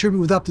can contribute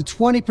with up to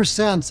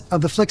 20%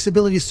 of the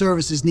flexibility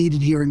services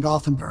needed here in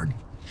Gothenburg.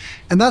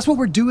 And that's what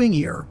we're doing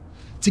here.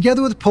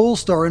 Together with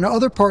Polestar and our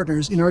other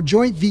partners in our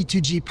joint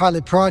V2G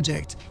pilot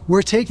project,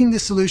 we're taking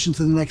this solution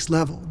to the next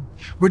level.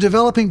 We're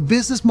developing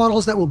business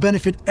models that will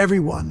benefit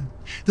everyone.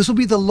 This will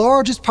be the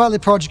largest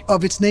pilot project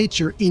of its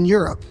nature in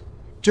Europe.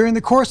 During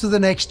the course of the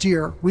next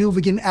year, we will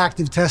begin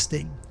active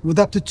testing, with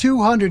up to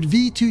 200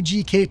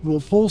 V2G-capable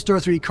Polestar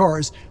 3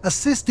 cars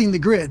assisting the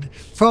grid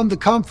from the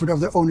comfort of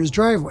their owners'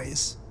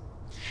 driveways.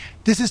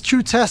 This is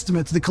true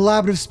testament to the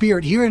collaborative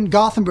spirit here in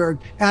Gothenburg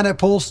and at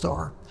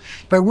Polestar.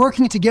 By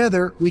working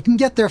together, we can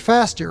get there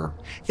faster,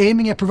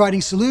 aiming at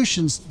providing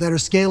solutions that are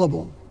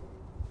scalable.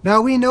 Now,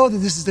 we know that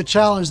this is a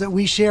challenge that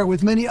we share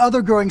with many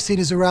other growing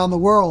cities around the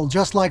world,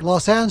 just like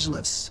Los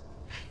Angeles.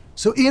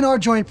 So in our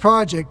joint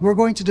project, we're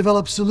going to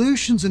develop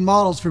solutions and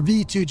models for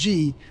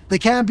V2G that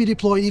can be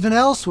deployed even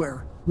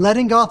elsewhere,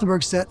 letting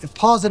Gothenburg set a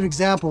positive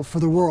example for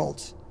the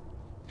world.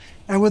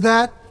 And with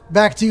that,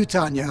 back to you,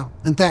 Tanya,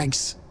 and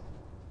thanks.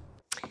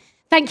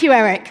 Thank you,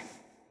 Eric.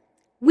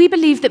 We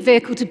believe that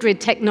vehicle-to-grid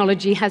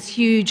technology has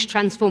huge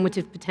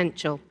transformative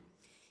potential.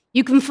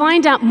 You can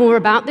find out more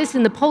about this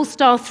in the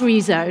Polestar 3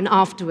 zone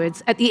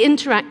afterwards at the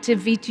interactive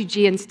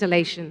V2G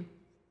installation.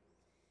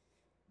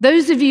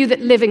 Those of you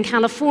that live in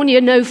California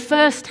know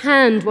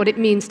firsthand what it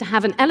means to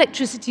have an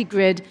electricity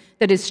grid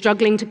that is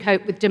struggling to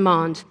cope with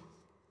demand.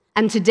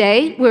 And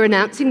today, we're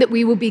announcing that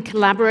we will be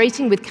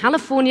collaborating with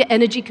California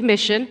Energy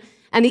Commission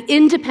and the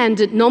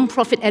independent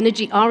nonprofit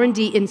Energy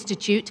R&D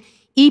Institute,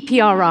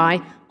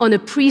 EPRI, on a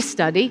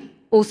pre-study,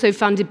 also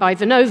funded by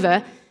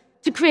Vernova,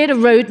 to create a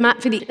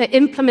roadmap for the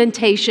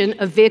implementation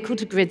of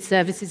vehicle-to-grid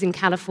services in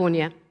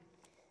California.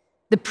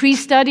 The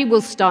pre-study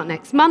will start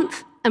next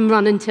month and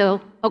run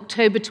until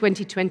October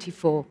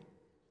 2024.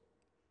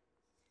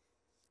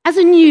 As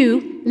a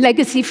new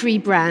legacy-free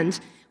brand,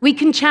 we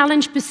can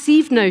challenge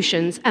perceived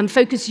notions and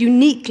focus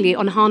uniquely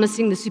on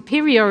harnessing the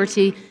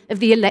superiority of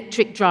the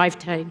electric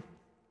drivetrain.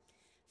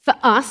 For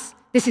us,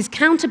 this is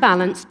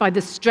counterbalanced by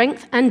the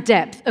strength and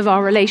depth of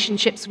our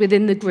relationships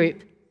within the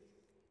group,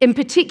 in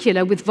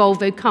particular with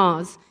Volvo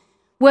Cars,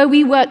 where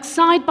we work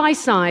side by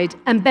side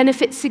and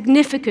benefit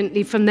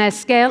significantly from their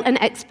scale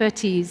and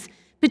expertise,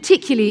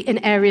 particularly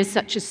in areas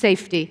such as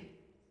safety.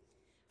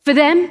 For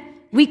them,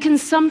 we can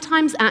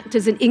sometimes act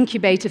as an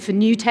incubator for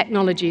new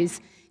technologies,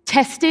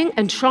 testing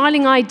and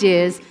trialing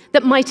ideas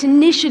that might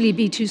initially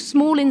be too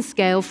small in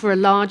scale for a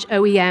large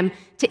OEM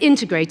to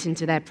integrate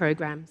into their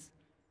programs.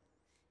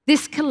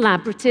 This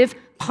collaborative,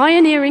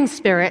 pioneering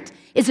spirit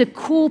is a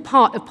core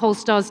part of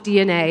Polestar's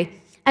DNA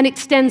and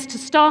extends to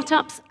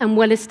startups and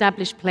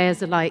well-established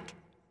players alike.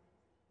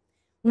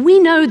 We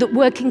know that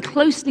working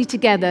closely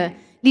together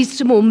leads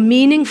to more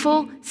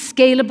meaningful,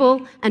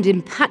 scalable, and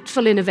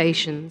impactful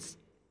innovations.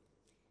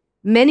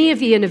 Many of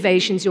the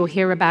innovations you'll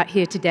hear about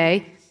here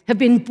today have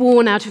been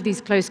born out of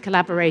these close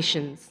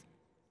collaborations.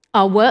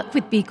 Our work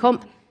with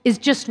BComp is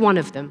just one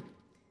of them.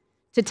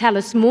 To tell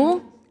us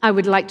more, I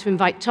would like to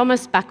invite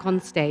Thomas back on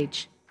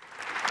stage.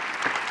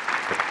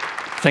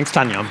 Thanks,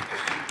 Tanya.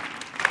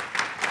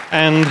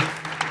 And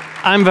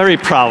I'm very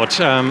proud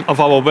of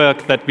our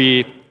work that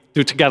we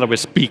do together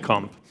with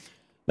BComp.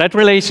 That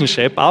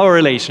relationship, our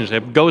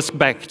relationship, goes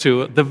back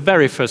to the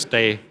very first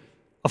day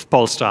of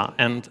Polestar.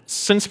 And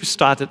since we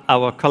started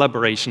our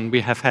collaboration, we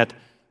have had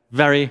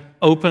very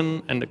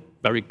open and a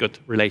very good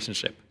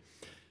relationship.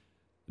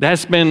 There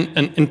has been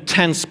an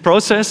intense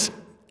process,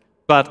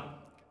 but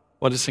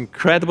what is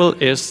incredible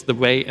is the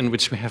way in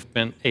which we have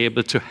been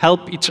able to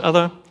help each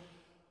other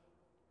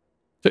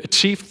to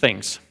achieve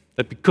things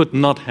that we could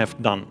not have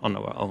done on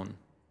our own.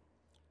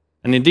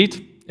 And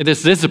indeed, it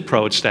is this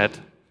approach that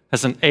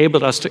has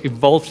enabled us to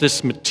evolve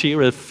this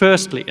material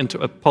firstly into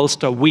a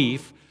Polestar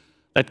weave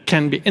that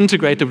can be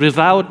integrated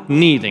without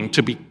needing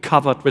to be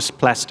covered with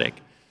plastic.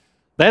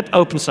 That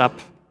opens up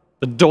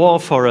the door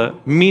for a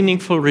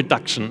meaningful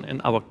reduction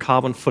in our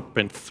carbon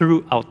footprint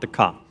throughout the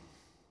car.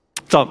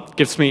 So it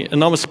gives me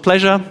enormous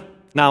pleasure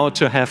now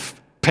to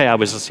have Per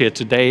with us here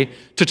today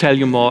to tell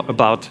you more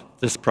about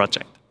this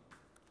project.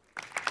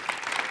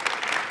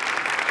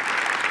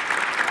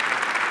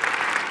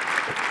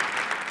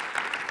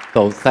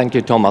 So thank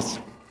you, Thomas.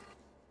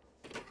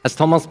 As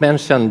Thomas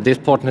mentioned, this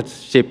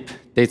partnership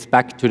dates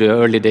back to the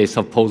early days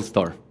of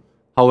Polestar.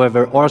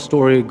 However, our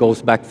story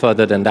goes back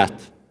further than that.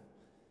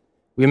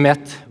 We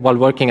met while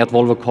working at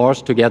Volvo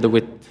Cars together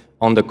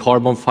on the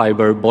carbon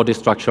fiber body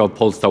structure of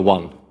Polestar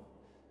 1.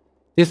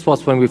 This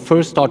was when we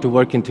first started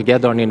working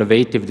together on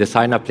innovative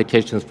design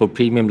applications for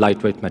premium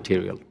lightweight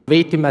material.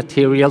 Innovative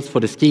materials for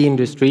the ski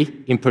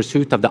industry in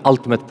pursuit of the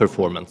ultimate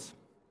performance.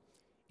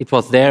 It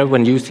was there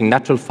when using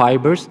natural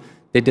fibers,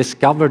 they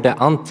discovered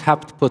the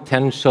untapped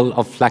potential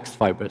of flax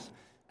fibers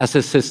as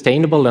a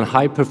sustainable and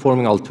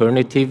high-performing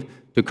alternative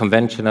to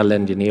conventional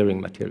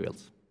engineering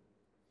materials.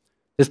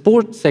 The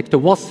sports sector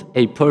was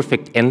a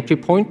perfect entry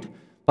point,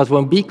 but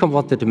when BComp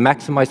wanted to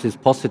maximize its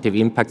positive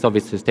impacts of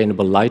its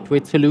sustainable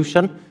lightweight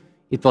solution,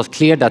 it was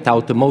clear that the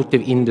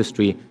automotive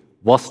industry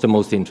was the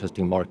most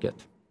interesting market.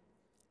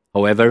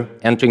 However,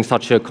 entering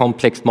such a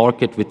complex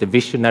market with a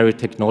visionary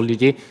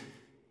technology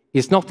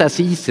is not as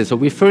easy, so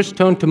we first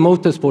turned to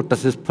motorsport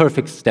as a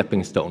perfect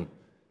stepping stone.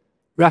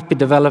 Rapid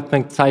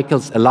development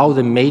cycles allow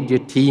the major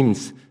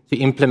teams to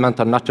implement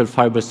our natural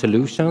fiber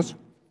solutions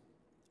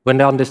when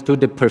they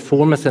understood the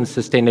performance and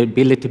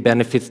sustainability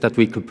benefits that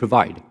we could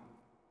provide.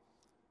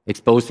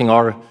 exposing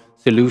our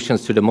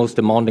solutions to the most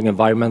demanding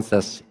environments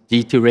as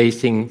GT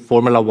racing,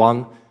 Formula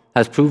One,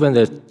 has proven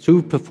their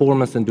true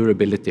performance and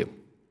durability.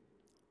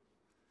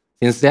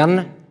 Since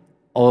then,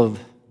 of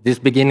this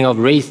beginning of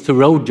race to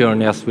road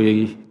journey, as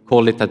we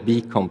call it at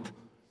BComp,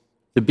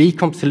 the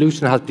BComp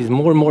solution has been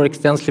more and more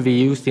extensively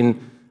used in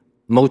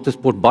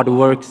motorsport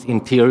bodyworks,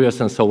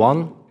 interiors, and so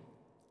on,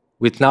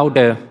 with now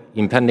the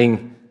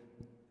impending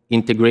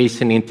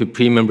integration into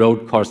premium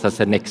road cars as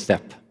a next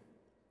step.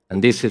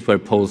 And this is where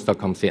Polestar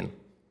comes in.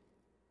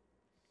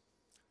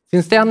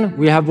 Since then,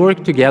 we have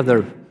worked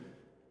together,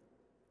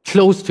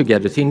 close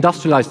together, to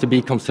industrialize the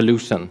BComp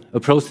solution, a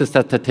process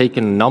that has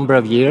taken a number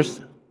of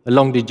years.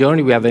 Along the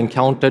journey, we have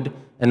encountered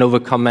and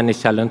overcome many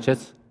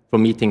challenges,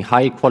 from meeting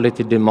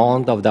high-quality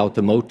demand of the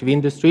automotive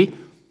industry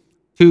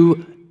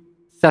to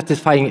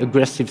satisfying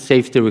aggressive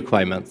safety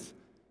requirements,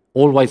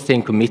 always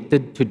staying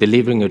committed to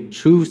delivering a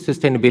true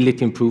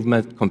sustainability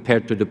improvement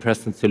compared to the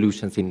present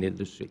solutions in the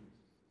industry.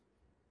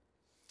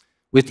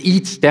 With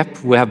each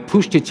step, we have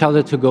pushed each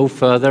other to go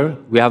further.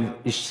 We have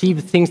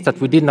achieved things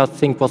that we did not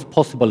think was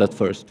possible at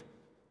first.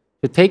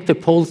 To take the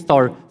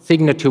Polestar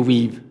signature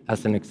weave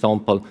as an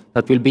example,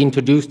 that will be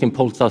introduced in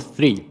Polestar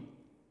 3.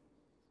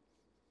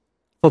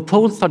 For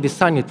Polestar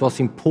design, it was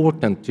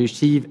important to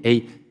achieve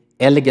an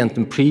elegant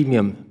and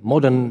premium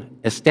modern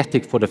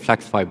aesthetic for the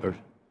flex fiber,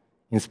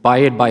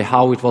 inspired by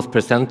how it was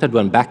presented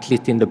when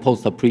backlit in the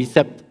Polestar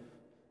Precept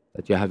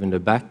that you have in the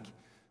back.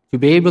 To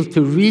be able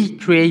to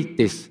recreate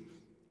this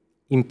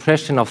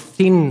impression of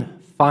thin,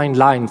 fine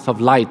lines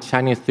of light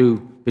shining through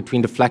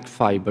between the flex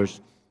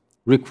fibers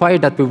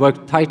required that we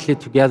work tightly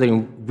together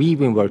in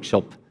weaving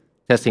workshop,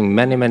 testing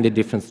many, many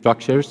different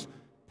structures,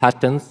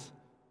 patterns,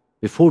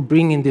 before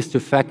bringing this to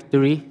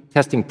factory,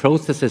 testing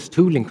processes,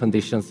 tooling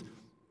conditions,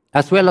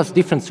 as well as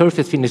different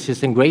surface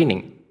finishes and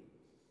graining.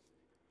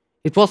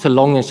 It was a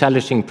long and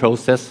challenging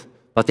process,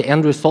 but the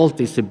end result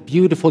is a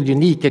beautiful,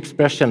 unique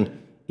expression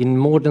in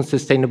modern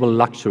sustainable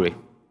luxury.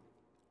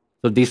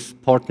 So this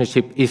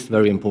partnership is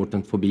very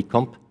important for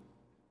BComp.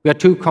 We are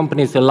two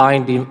companies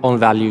aligned on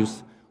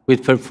values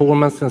with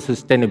performance and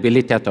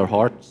sustainability at our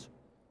hearts.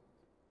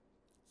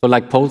 So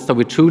like Polestar,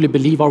 we truly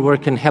believe our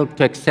work can help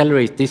to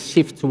accelerate this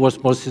shift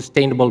towards more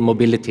sustainable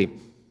mobility.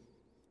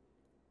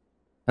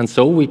 And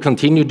so we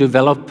continue to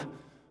develop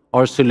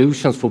our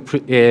solutions for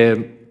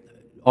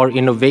our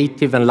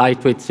innovative and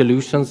lightweight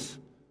solutions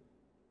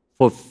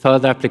for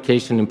further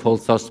application in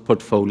Polestar's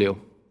portfolio.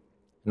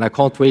 And I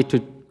can't wait to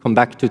come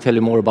back to tell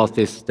you more about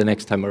this the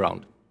next time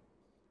around.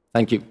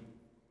 Thank you.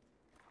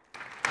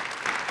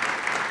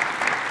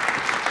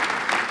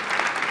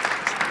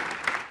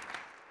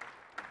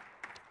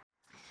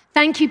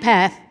 Thank you,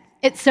 Per.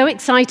 It's so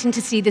exciting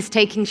to see this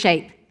taking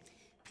shape.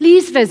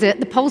 Please visit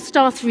the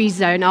Polestar 3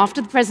 zone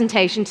after the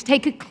presentation to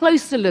take a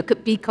closer look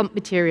at BComp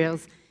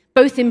materials,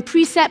 both in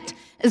Precept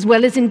as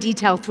well as in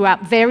detail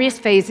throughout various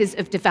phases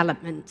of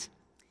development.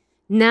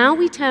 Now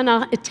we turn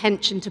our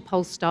attention to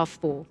Polestar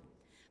 4.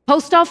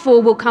 Polestar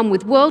 4 will come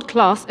with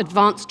world-class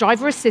advanced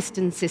driver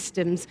assistance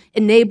systems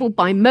enabled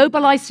by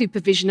Mobileye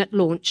supervision at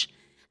launch.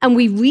 And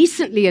we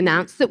recently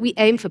announced that we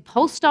aim for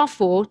Polestar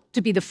 4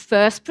 to be the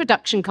first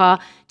production car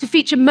to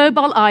feature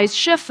Mobileye's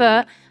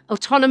Chauffeur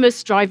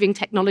autonomous driving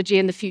technology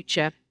in the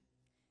future.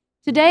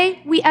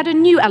 Today, we add a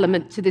new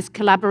element to this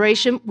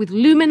collaboration with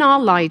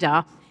Luminar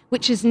LiDAR,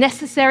 which is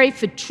necessary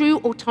for true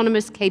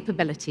autonomous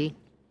capability.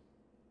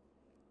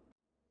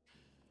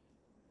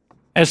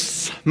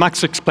 As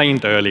Max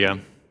explained earlier,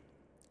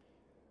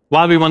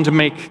 while we want to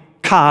make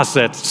cars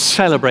that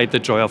celebrate the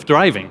joy of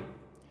driving,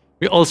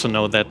 we also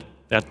know that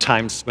there are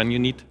times when you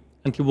need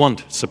and you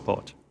want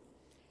support.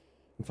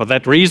 And for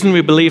that reason,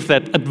 we believe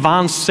that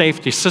advanced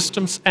safety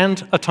systems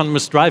and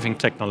autonomous driving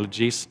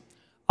technologies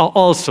are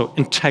also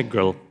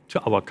integral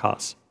to our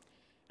cars.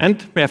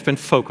 And we have been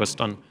focused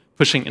on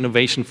pushing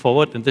innovation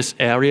forward in this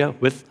area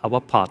with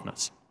our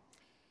partners.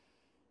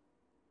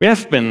 We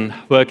have been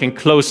working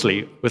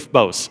closely with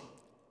both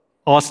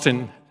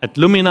Austin at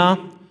Luminar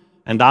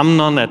and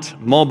Amnon at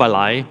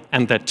Mobileye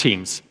and their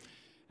teams.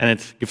 And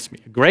it gives me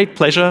a great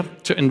pleasure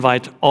to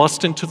invite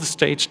Austin to the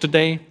stage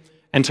today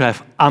and to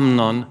have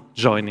Amnon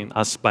joining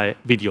us by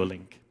video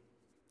link.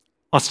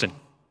 Austin.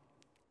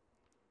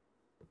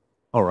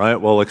 All right,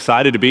 well,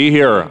 excited to be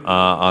here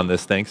on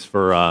this. Thanks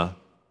for having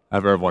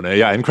everyone.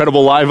 Yeah,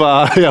 incredible live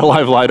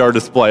LiDAR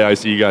display I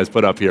see you guys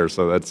put up here,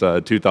 so that's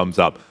 2 thumbs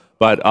up.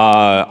 But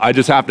I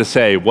just have to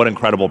say, what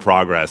incredible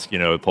progress,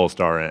 with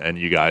Polestar and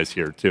you guys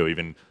here too,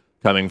 even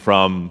coming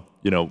from,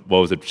 what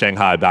was it,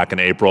 Shanghai back in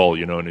April,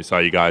 and we saw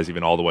you guys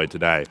even all the way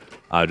today.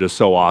 Just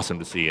so awesome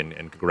to see,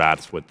 and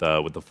congrats with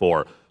the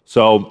 4.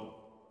 So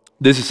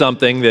this is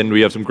something, then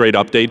we have some great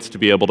updates to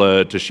be able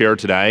to share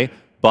today.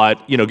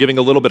 But, giving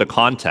a little bit of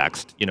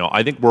context,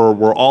 I think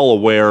we're all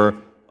aware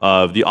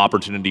of the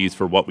opportunities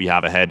for what we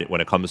have ahead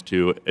when it comes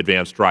to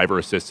advanced driver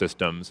assist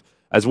systems,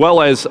 as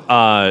well as,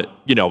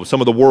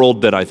 some of the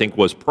world that I think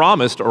was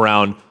promised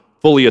around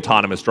fully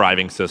autonomous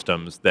driving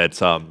systems that's,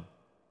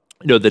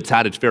 that's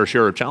had its fair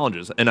share of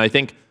challenges. And I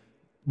think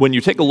when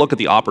you take a look at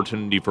the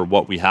opportunity for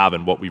what we have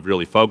and what we've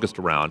really focused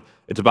around,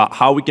 it's about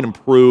how we can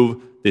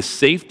improve the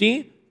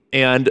safety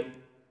and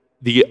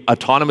the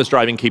autonomous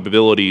driving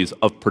capabilities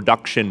of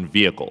production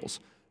vehicles.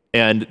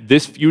 And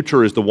this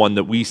future is the one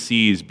that we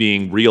see as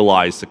being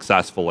realized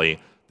successfully.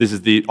 This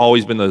is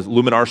always been the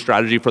Luminar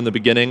strategy from the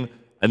beginning,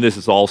 and this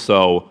is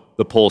also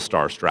the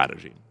Polestar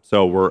strategy.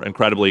 So we're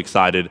incredibly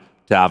excited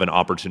to have an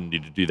opportunity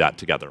to do that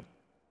together.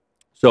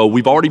 So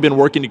we've already been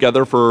working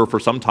together for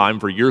some time,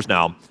 for years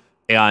now,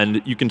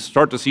 and you can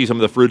start to see some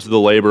of the fruits of the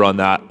labor on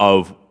that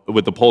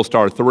with the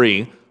Polestar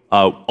 3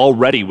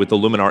 already with the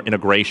Luminar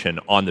integration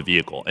on the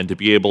vehicle, and to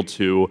be able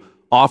to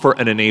offer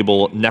and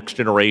enable next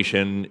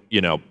generation,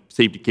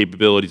 safety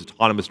capabilities,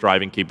 autonomous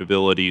driving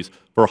capabilities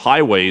for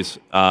highways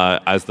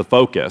as the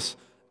focus.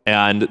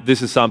 And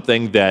this is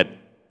something that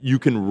you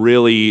can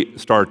really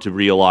start to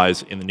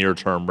realize in the near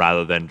term,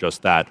 rather than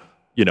just that,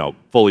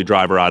 fully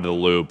driver out of the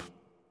loop,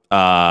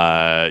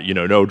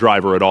 no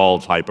driver at all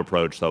type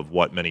approach of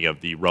what many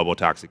of the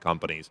robotaxi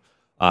companies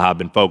have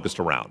been focused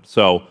around.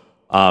 So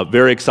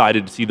very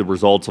excited to see the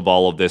results of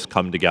all of this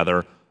come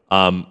together.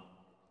 And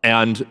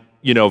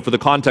for the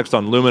context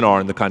on Luminar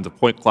and the kinds of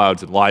point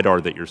clouds and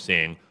LiDAR that you're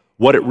seeing,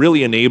 what it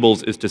really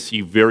enables is to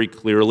see very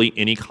clearly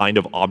any kind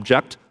of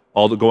object,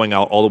 going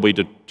out all the way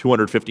to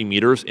 250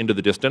 meters into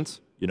the distance,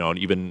 and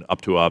even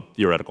up to a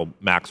theoretical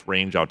max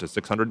range out to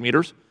 600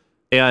 meters.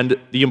 And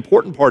the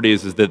important part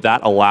is that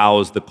that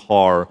allows the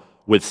car,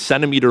 with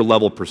centimeter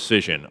level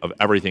precision of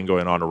everything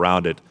going on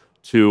around it,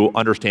 to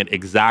understand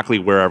exactly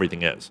where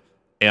everything is.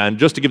 And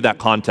just to give that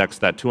context,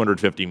 that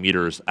 250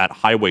 meters at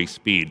highway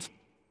speeds,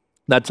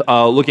 that's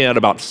looking at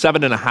about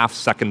 7.5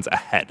 seconds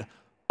ahead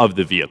of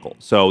the vehicle.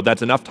 So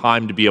that's enough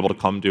time to be able to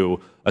come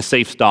to a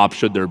safe stop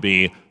should there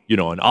be,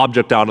 an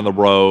object out on the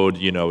road,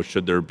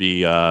 should there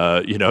be,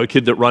 a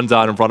kid that runs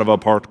out in front of a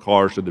parked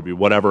car, should there be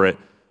whatever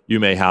you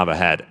may have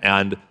ahead.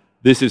 And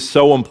this is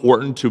so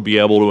important to be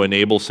able to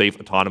enable safe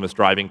autonomous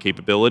driving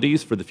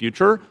capabilities for the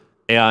future.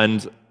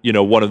 And,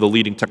 one of the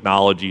leading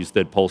technologies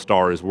that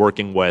Polestar is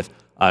working with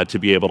to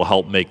be able to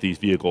help make these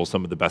vehicles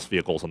some of the best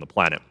vehicles on the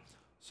planet.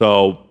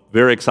 So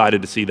very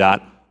excited to see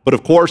that. But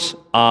of course,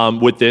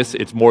 with this,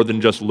 it's more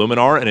than just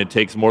Luminar, and it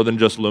takes more than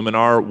just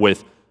Luminar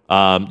with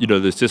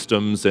the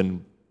systems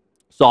and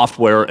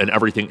software and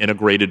everything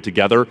integrated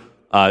together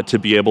to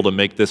be able to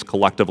make this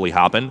collectively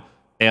happen.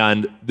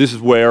 And this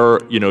is where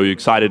you're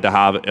excited to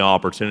have an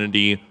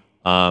opportunity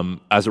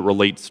as it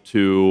relates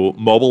to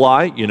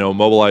Mobileye.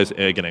 Mobileye is,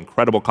 again, an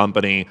incredible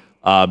company.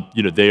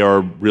 They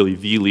are really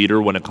the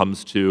leader when it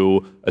comes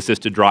to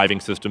assisted driving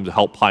systems to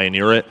help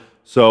pioneer it.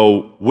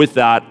 So with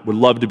that, we'd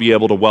love to be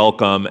able to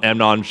welcome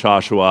Amnon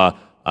Shashua,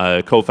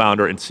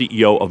 co-founder and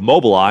CEO of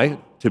Mobileye,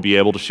 to be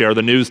able to share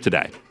the news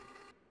today.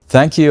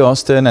 Thank you,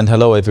 Austin, and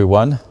hello,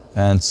 everyone.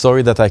 And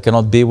sorry that I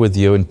cannot be with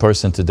you in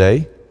person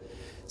today.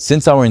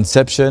 Since our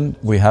inception,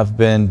 we have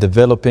been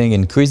developing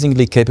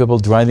increasingly capable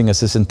driving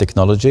assistant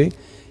technology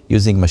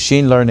using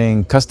machine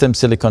learning, custom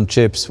silicon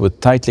chips with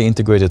tightly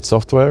integrated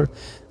software,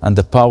 and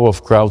the power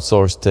of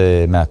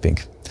crowdsourced mapping.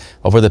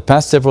 Over the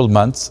past several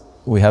months,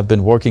 we have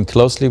been working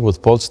closely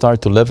with Polestar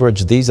to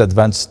leverage these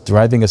advanced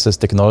driving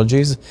assist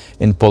technologies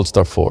in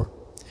Polestar 4.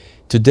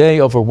 Today,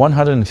 over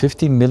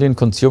 150 million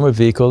consumer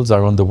vehicles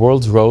are on the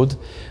world's road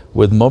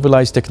with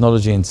Mobileye's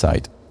technology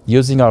inside.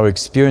 Using our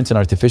experience in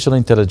artificial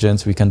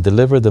intelligence, we can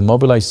deliver the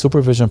Mobileye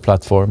Supervision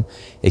platform,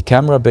 a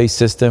camera-based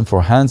system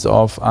for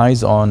hands-off,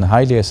 eyes-on,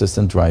 highly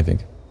assistant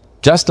driving.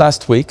 Just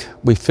last week,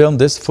 we filmed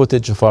this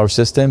footage of our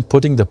system,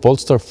 putting the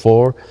Polestar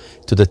 4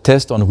 to the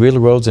test on real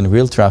roads and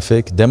real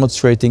traffic,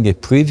 demonstrating a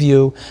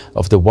preview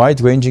of the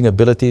wide-ranging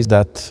abilities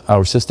that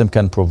our system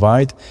can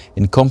provide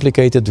in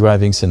complicated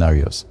driving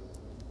scenarios.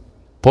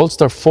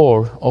 Polestar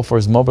 4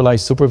 offers Mobileye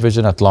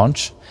Supervision at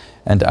launch,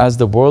 and as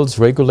the world's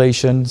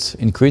regulations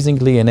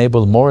increasingly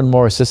enable more and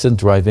more assistant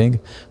driving,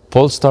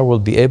 Polestar will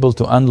be able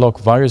to unlock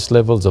various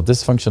levels of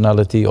this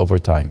functionality over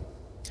time.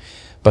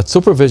 But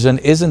supervision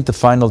isn't the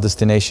final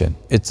destination.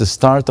 It's the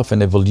start of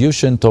an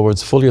evolution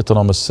towards fully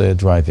autonomous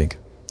driving.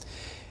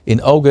 In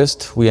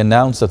August, we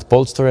announced that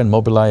Polestar and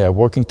Mobileye are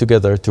working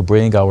together to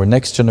bring our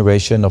next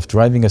generation of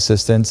driving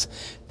assistants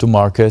to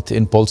market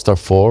in Polestar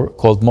 4,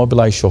 called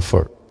Mobileye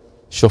Chauffeur.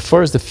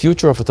 Chauffeur is the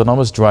future of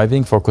autonomous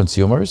driving for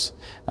consumers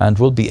and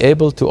will be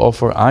able to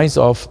offer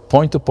eyes-off,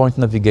 point-to-point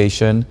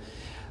navigation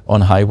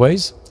on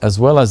highways, as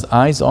well as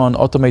eyes-on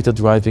automated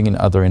driving in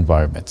other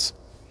environments.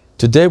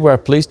 Today, we are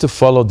pleased to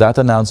follow that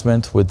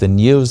announcement with the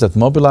news that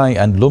Mobileye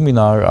and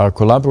Luminar are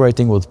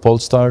collaborating with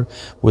Polestar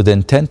with the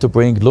intent to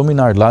bring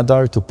Luminar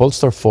LiDAR to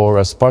Polestar 4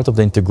 as part of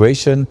the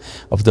integration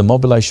of the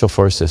Mobileye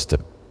Chauffeur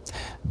system.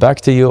 Back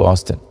to you,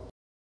 Austin.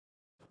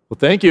 Well,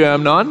 thank you,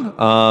 Amnon.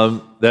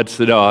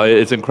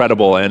 It's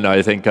incredible, and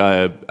I think,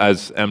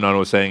 as Amnon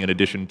was saying, in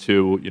addition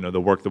to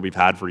the work that we've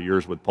had for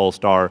years with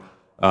Polestar,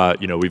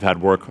 we've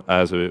had work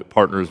as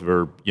partners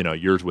for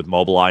years with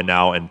Mobileye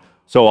now, and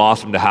so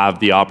awesome to have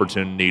the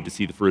opportunity to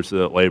see the fruits of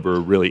that labor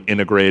really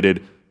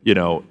integrated,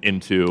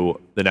 into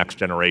the next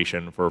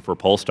generation for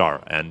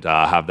Polestar, and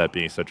have that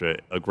being such a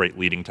great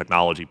leading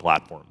technology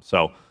platform.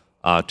 So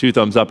 2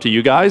 thumbs up to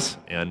you guys,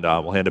 and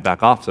we'll hand it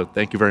back off. So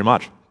thank you very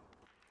much.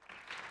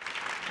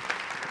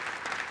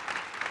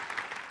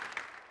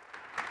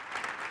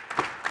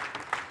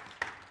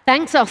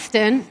 Thanks,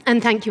 Austin,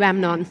 and thank you,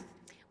 Amnon.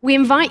 We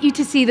invite you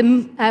to see the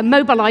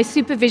Mobileye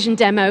Supervision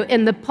demo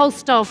in the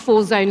Polestar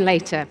 4 zone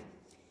later.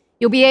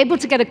 You'll be able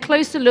to get a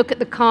closer look at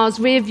the car's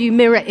rear-view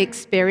mirror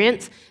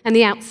experience and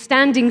the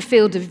outstanding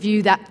field of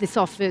view that this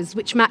offers,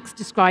 which Max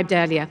described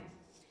earlier.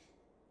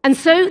 And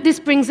so this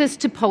brings us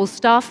to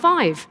Polestar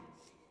 5.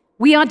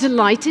 We are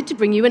delighted to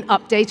bring you an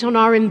update on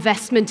our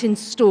investment in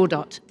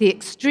StoreDot, the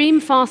extreme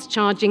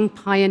fast-charging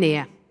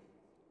pioneer.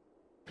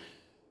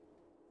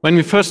 When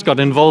we first got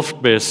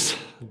involved with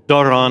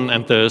Doron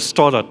and the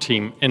StoreDot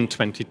team in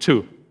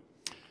 2022,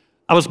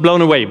 I was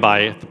blown away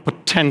by the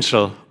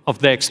potential of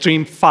their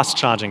extreme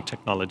fast-charging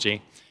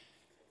technology.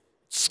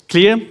 It's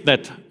clear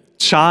that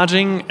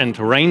charging and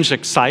range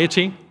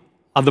anxiety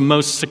are the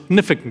most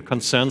significant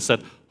concerns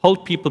that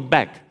hold people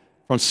back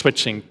from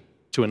switching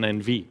to an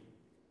NV.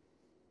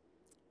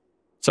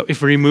 So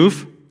if we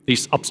remove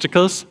these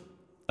obstacles,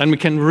 then we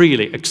can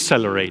really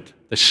accelerate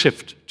the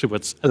shift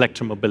towards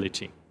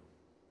electromobility.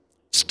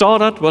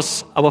 StoreDot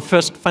was our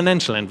first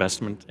financial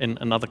investment in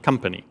another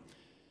company,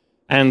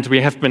 and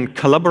we have been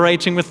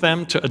collaborating with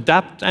them to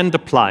adapt and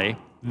apply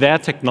their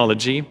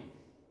technology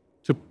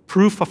to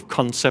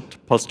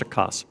proof-of-concept Polestar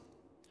cars.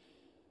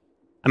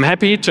 I'm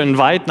happy to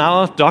invite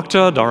now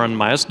Dr. Doron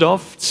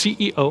Meyersdorf,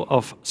 CEO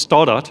of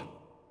StoreDot,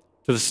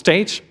 to the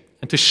stage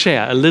and to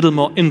share a little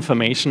more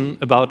information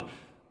about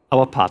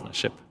our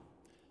partnership.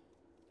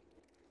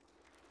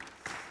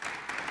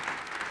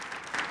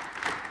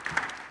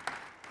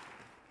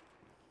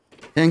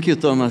 Thank you,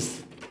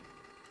 Thomas.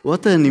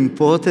 What an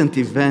important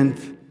event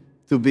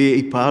to be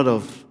a part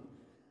of.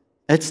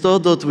 At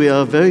StoreDot, we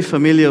are very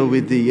familiar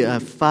with the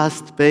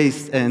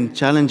fast-paced and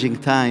challenging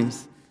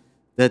times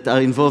that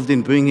are involved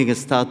in bringing a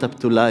startup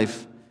to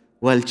life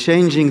while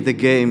changing the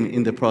game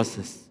in the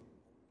process.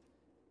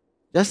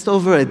 Just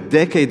over a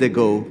decade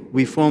ago,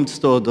 we formed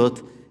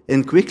StoreDot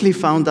and quickly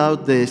found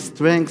out the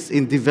strengths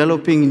in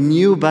developing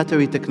new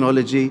battery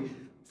technology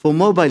for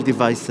mobile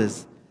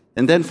devices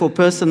and then for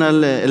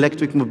personal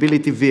electric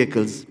mobility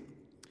vehicles.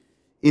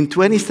 In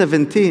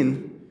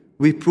 2017,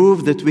 we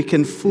proved that we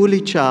can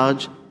fully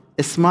charge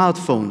a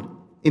smartphone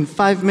in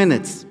 5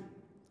 minutes.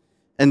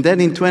 And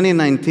then in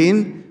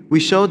 2019, we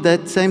showed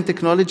that same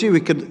technology, we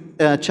could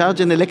charge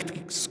an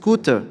electric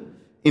scooter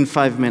in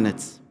 5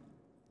 minutes.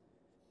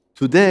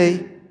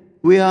 Today,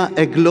 we are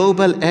a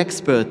global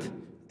expert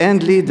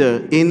and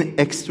leader in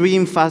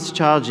extreme fast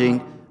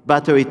charging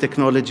battery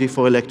technology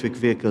for electric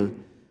vehicle.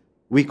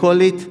 We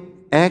call it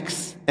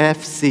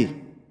XFC.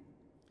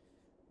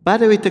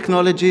 Battery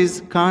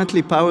technologies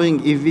currently powering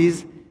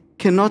EVs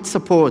cannot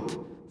support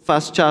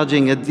fast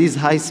charging at these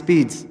high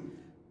speeds,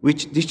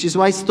 which is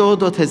why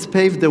StoreDot has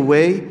paved the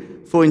way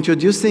for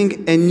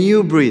introducing a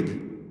new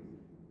breed,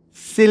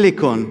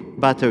 silicon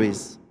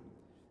batteries,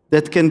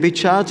 that can be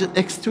charged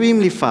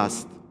extremely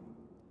fast.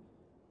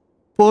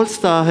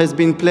 Polestar has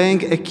been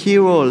playing a key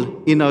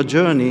role in our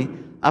journey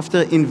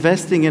after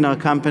investing in our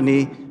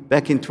company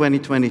back in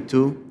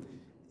 2022,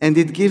 and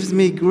it gives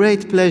me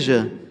great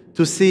pleasure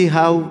to see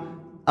how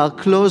our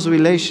close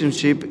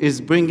relationship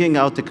is bringing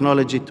our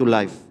technology to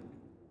life.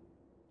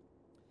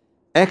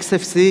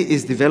 XFC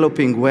is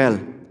developing well,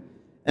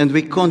 and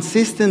we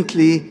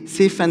consistently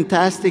see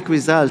fantastic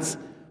results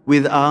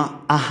with our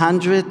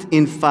 100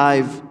 in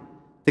 5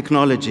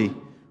 technology,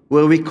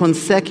 where we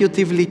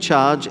consecutively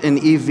charge an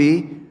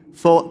EV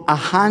for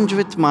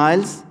 100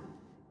 miles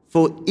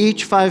for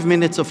each 5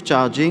 minutes of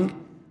charging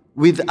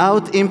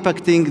without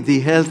impacting the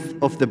health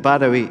of the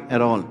battery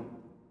at all.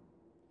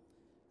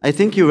 I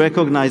think you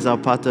recognize our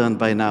pattern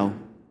by now.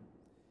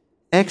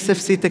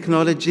 XFC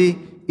technology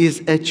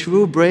is a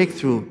true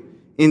breakthrough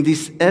in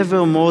this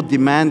ever more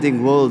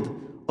demanding world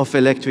of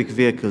electric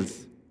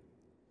vehicles.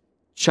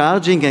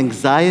 Charging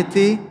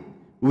anxiety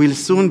will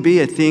soon be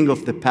a thing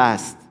of the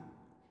past.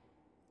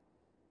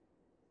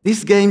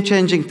 This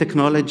game-changing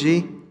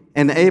technology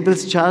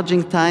enables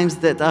charging times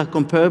that are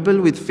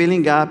comparable with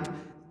filling up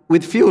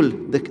with fuel,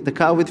 the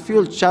car with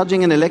fuel,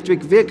 charging an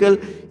electric vehicle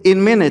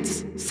in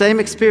minutes, same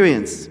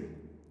experience.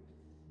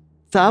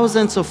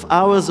 Thousands of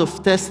hours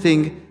of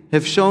testing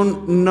have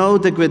shown no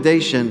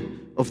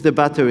degradation of the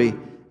battery,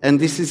 and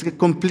this is a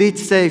complete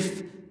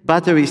safe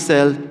battery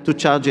cell to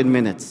charge in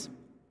minutes.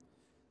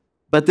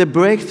 But the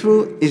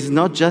breakthrough is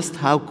not just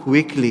how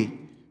quickly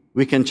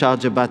we can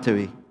charge a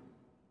battery.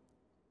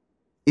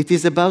 It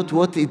is about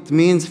what it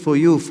means for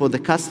you, for the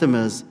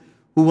customers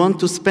who want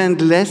to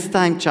spend less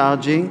time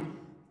charging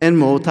and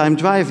more time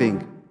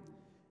driving,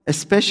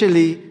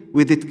 especially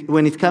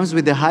when it comes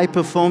with the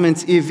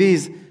high-performance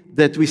EVs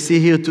that we see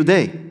here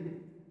today.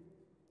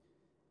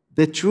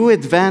 The true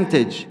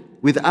advantage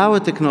with our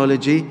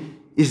technology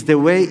is the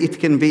way it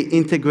can be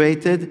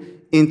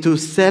integrated into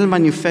cell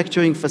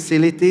manufacturing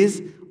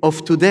facilities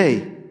of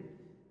today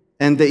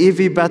and the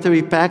EV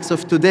battery packs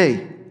of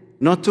today,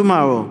 not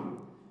tomorrow,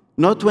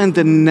 not when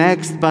the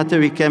next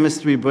battery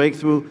chemistry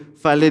breakthrough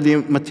finally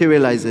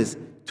materializes,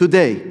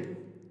 today.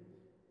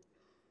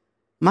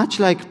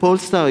 Much like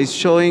Polestar is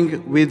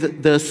showing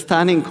with the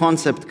stunning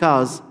concept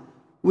cars,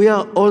 we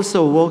are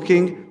also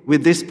working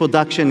with this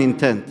production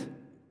intent.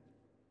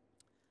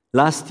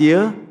 Last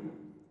year,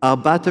 our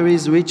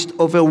batteries reached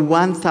over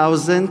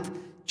 1,000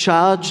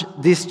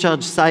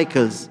 charge-discharge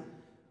cycles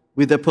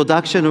with a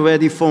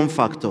production-ready form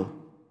factor.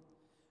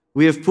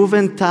 We have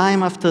proven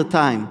time after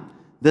time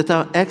that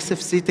our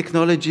XFC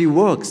technology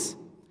works,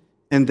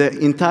 and the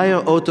entire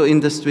auto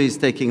industry is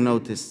taking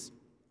notice.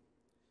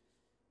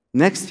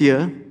 Next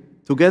year,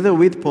 together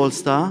with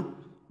Polestar,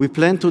 we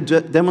plan to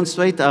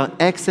demonstrate our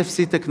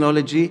XFC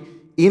technology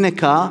in a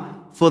car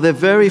for the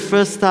very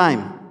first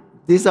time.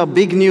 These are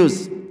big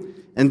news.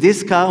 And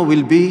this car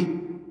will be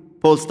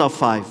Polestar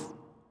 5.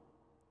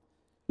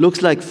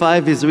 Looks like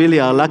 5 is really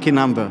our lucky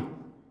number.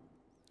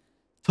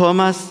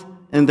 Thomas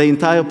and the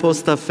entire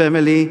Polestar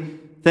family,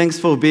 thanks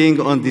for being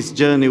on this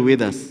journey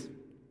with us.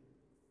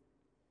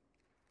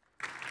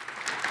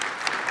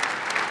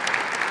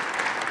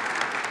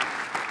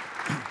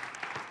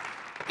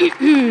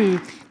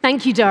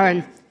 Thank you,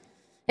 Doran.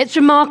 It's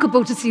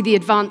remarkable to see the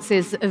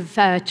advances of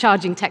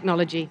charging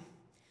technology.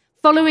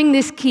 Following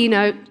this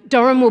keynote,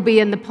 Doran will be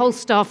in the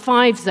Polestar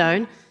 5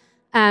 zone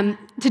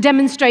to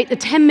demonstrate the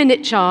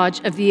 10-minute charge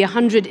of the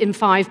 100 in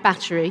 5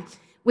 battery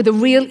with a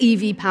real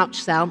EV pouch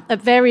cell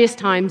at various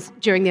times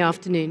during the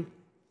afternoon.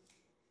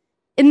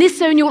 In this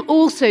zone, you'll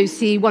also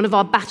see one of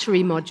our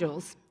battery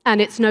modules,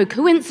 and it's no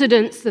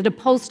coincidence that a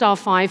Polestar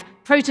 5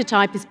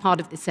 prototype is part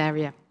of this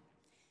area.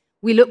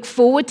 We look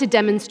forward to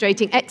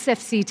demonstrating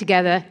XFC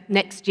together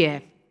next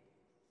year.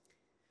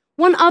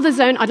 One other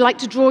zone I'd like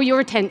to draw your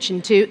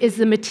attention to is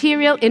the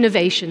Material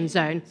Innovation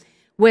Zone,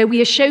 where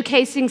we are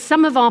showcasing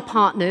some of our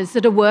partners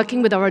that are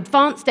working with our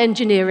advanced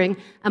engineering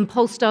and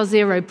Polestar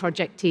Zero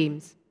project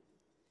teams.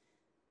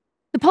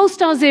 The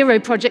Polestar Zero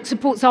project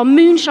supports our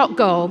moonshot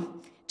goal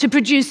to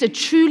produce a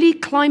truly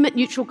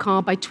climate-neutral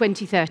car by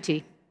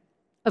 2030.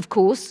 Of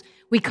course,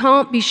 we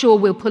can't be sure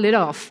we'll pull it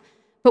off,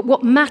 but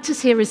what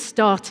matters here is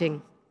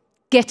starting,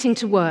 getting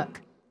to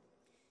work.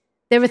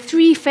 There are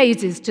 3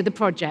 phases to the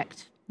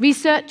project: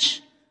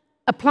 research,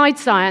 applied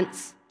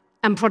science,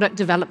 and product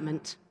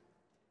development.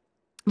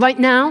 Right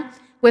now,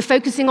 we're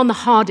focusing on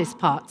the hardest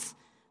parts,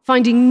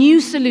 finding new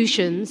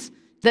solutions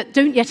that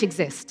don't yet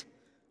exist,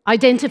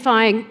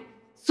 identifying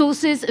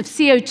sources of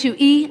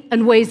CO2e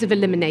and ways of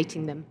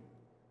eliminating them.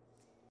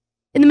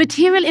 In the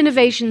Material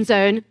Innovation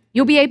Zone,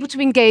 you'll be able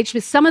to engage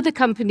with some of the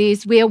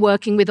companies we are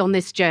working with on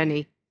this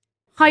journey: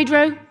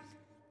 Hydro,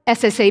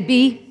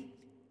 SSAB,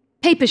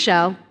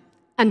 Papershell,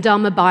 and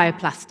Dharma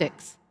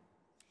Bioplastics.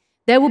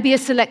 There will be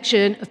a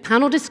selection of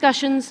panel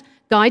discussions,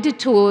 guided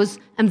tours,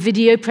 and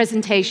video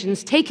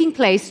presentations taking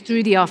place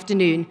through the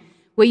afternoon,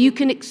 where you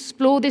can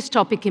explore this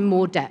topic in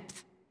more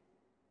depth.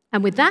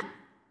 And with that,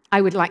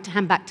 I would like to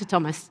hand back to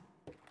Thomas.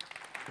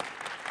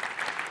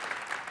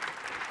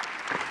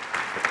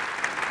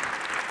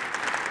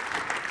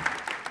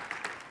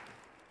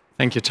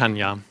 Thank you,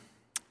 Tanya,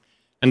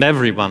 and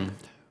everyone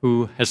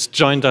who has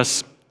joined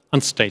us on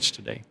stage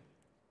today.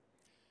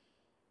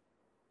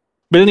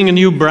 Building a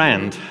new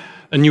brand,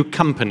 a new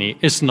company,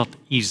 is not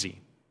easy.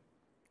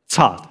 It's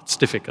hard, it's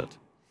difficult.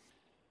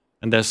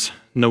 And there's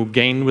no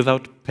gain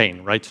without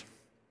pain, right?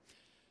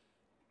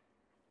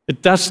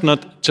 It does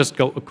not just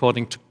go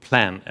according to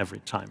plan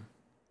every time.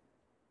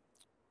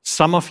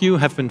 Some of you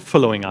have been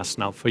following us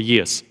now for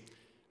years,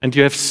 and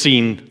you have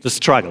seen the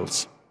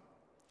struggles.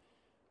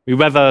 We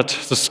weathered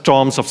the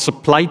storms of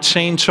supply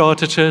chain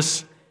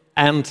shortages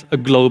and a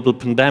global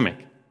pandemic.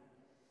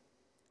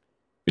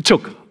 We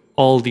took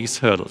all these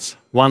hurdles,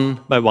 one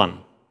by one,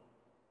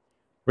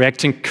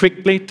 reacting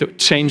quickly to a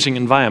changing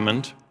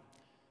environment,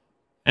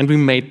 and we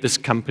made this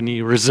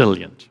company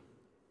resilient.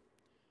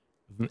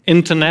 With an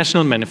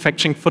international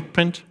manufacturing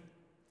footprint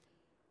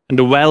and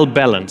a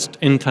well-balanced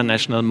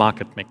international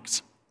market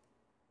mix.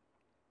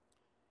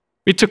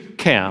 We took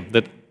care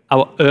that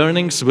our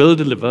earnings will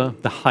deliver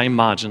the high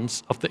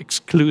margins of the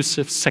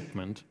exclusive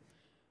segment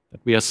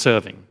that we are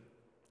serving,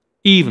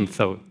 even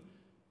though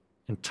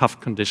in tough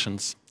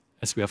conditions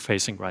as we are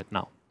facing right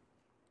now.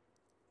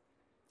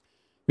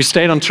 We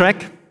stayed on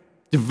track,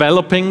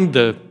 developing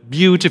the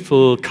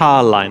beautiful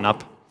car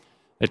lineup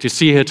that you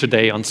see here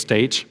today on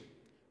stage,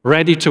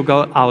 ready to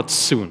go out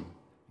soon,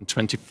 in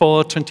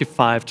 24,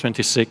 25,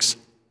 26,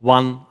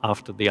 one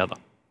after the other.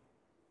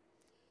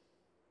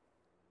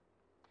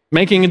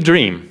 Making a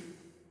dream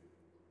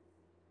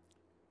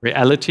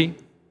reality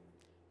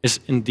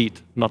is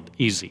indeed not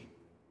easy.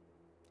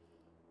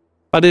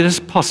 But it is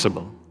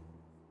possible.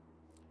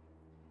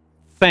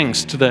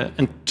 Thanks to the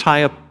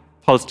entire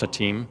Polestar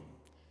team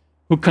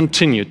who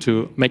continue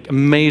to make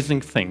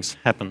amazing things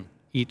happen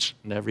each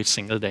and every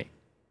single day.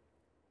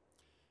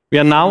 We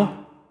are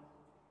now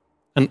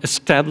an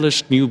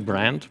established new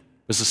brand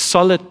with a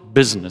solid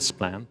business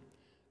plan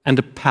and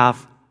a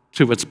path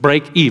towards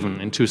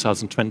break-even in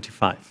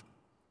 2025.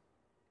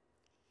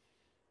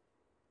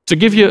 To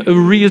give you a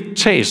real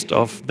taste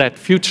of that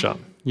future,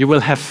 you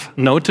will have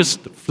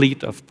noticed the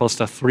fleet of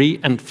Polestar 3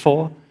 and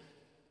 4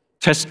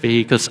 test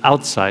vehicles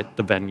outside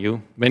the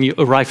venue when you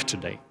arrive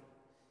today.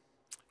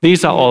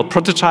 These are all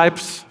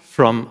prototypes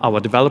from our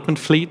development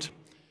fleet,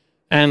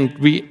 and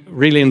we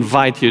really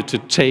invite you to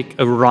take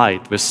a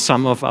ride with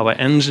some of our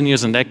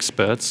engineers and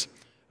experts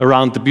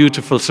around the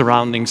beautiful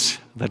surroundings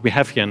that we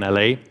have here in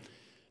LA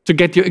to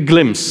get you a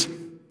glimpse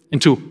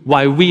into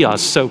why we are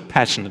so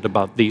passionate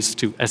about these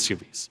two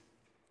SUVs.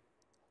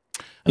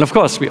 And of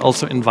course, we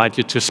also invite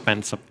you to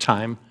spend some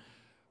time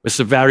with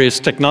the various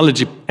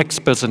technology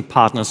experts and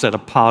partners that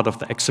are part of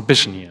the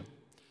exhibition here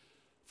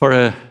for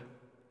a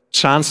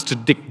chance to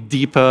dig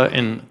deeper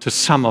into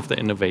some of the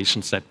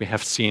innovations that we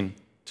have seen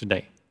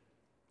today.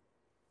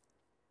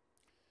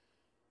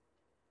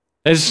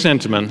 Ladies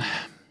and gentlemen,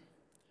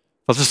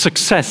 for the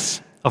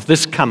success of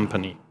this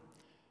company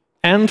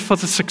and for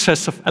the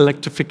success of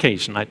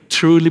electrification, I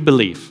truly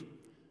believe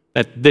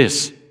that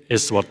this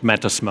is what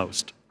matters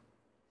most.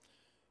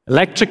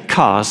 Electric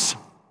cars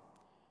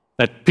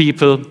that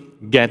people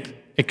get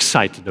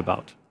excited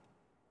about.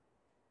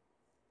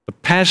 The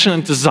passion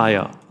and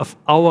desire of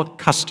our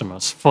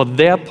customers for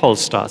their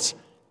Polestars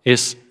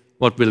is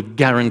what will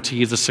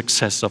guarantee the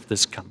success of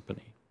this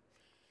company.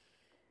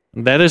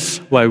 And that is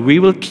why we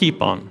will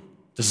keep on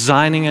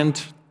designing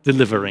and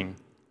delivering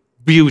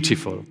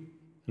beautiful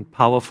and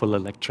powerful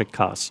electric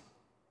cars.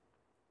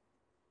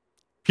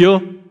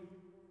 Pure,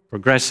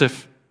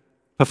 progressive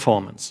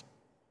performance.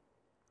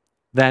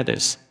 That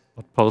is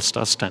what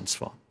Polestar stands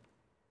for.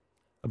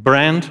 A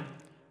brand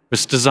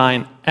with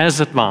design as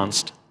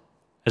advanced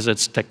as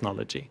its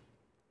technology.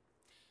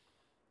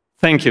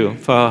 Thank you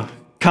for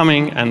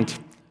coming, and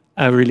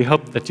I really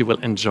hope that you will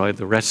enjoy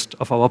the rest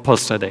of our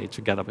Polestar Day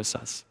together with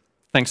us.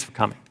 Thanks for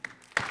coming.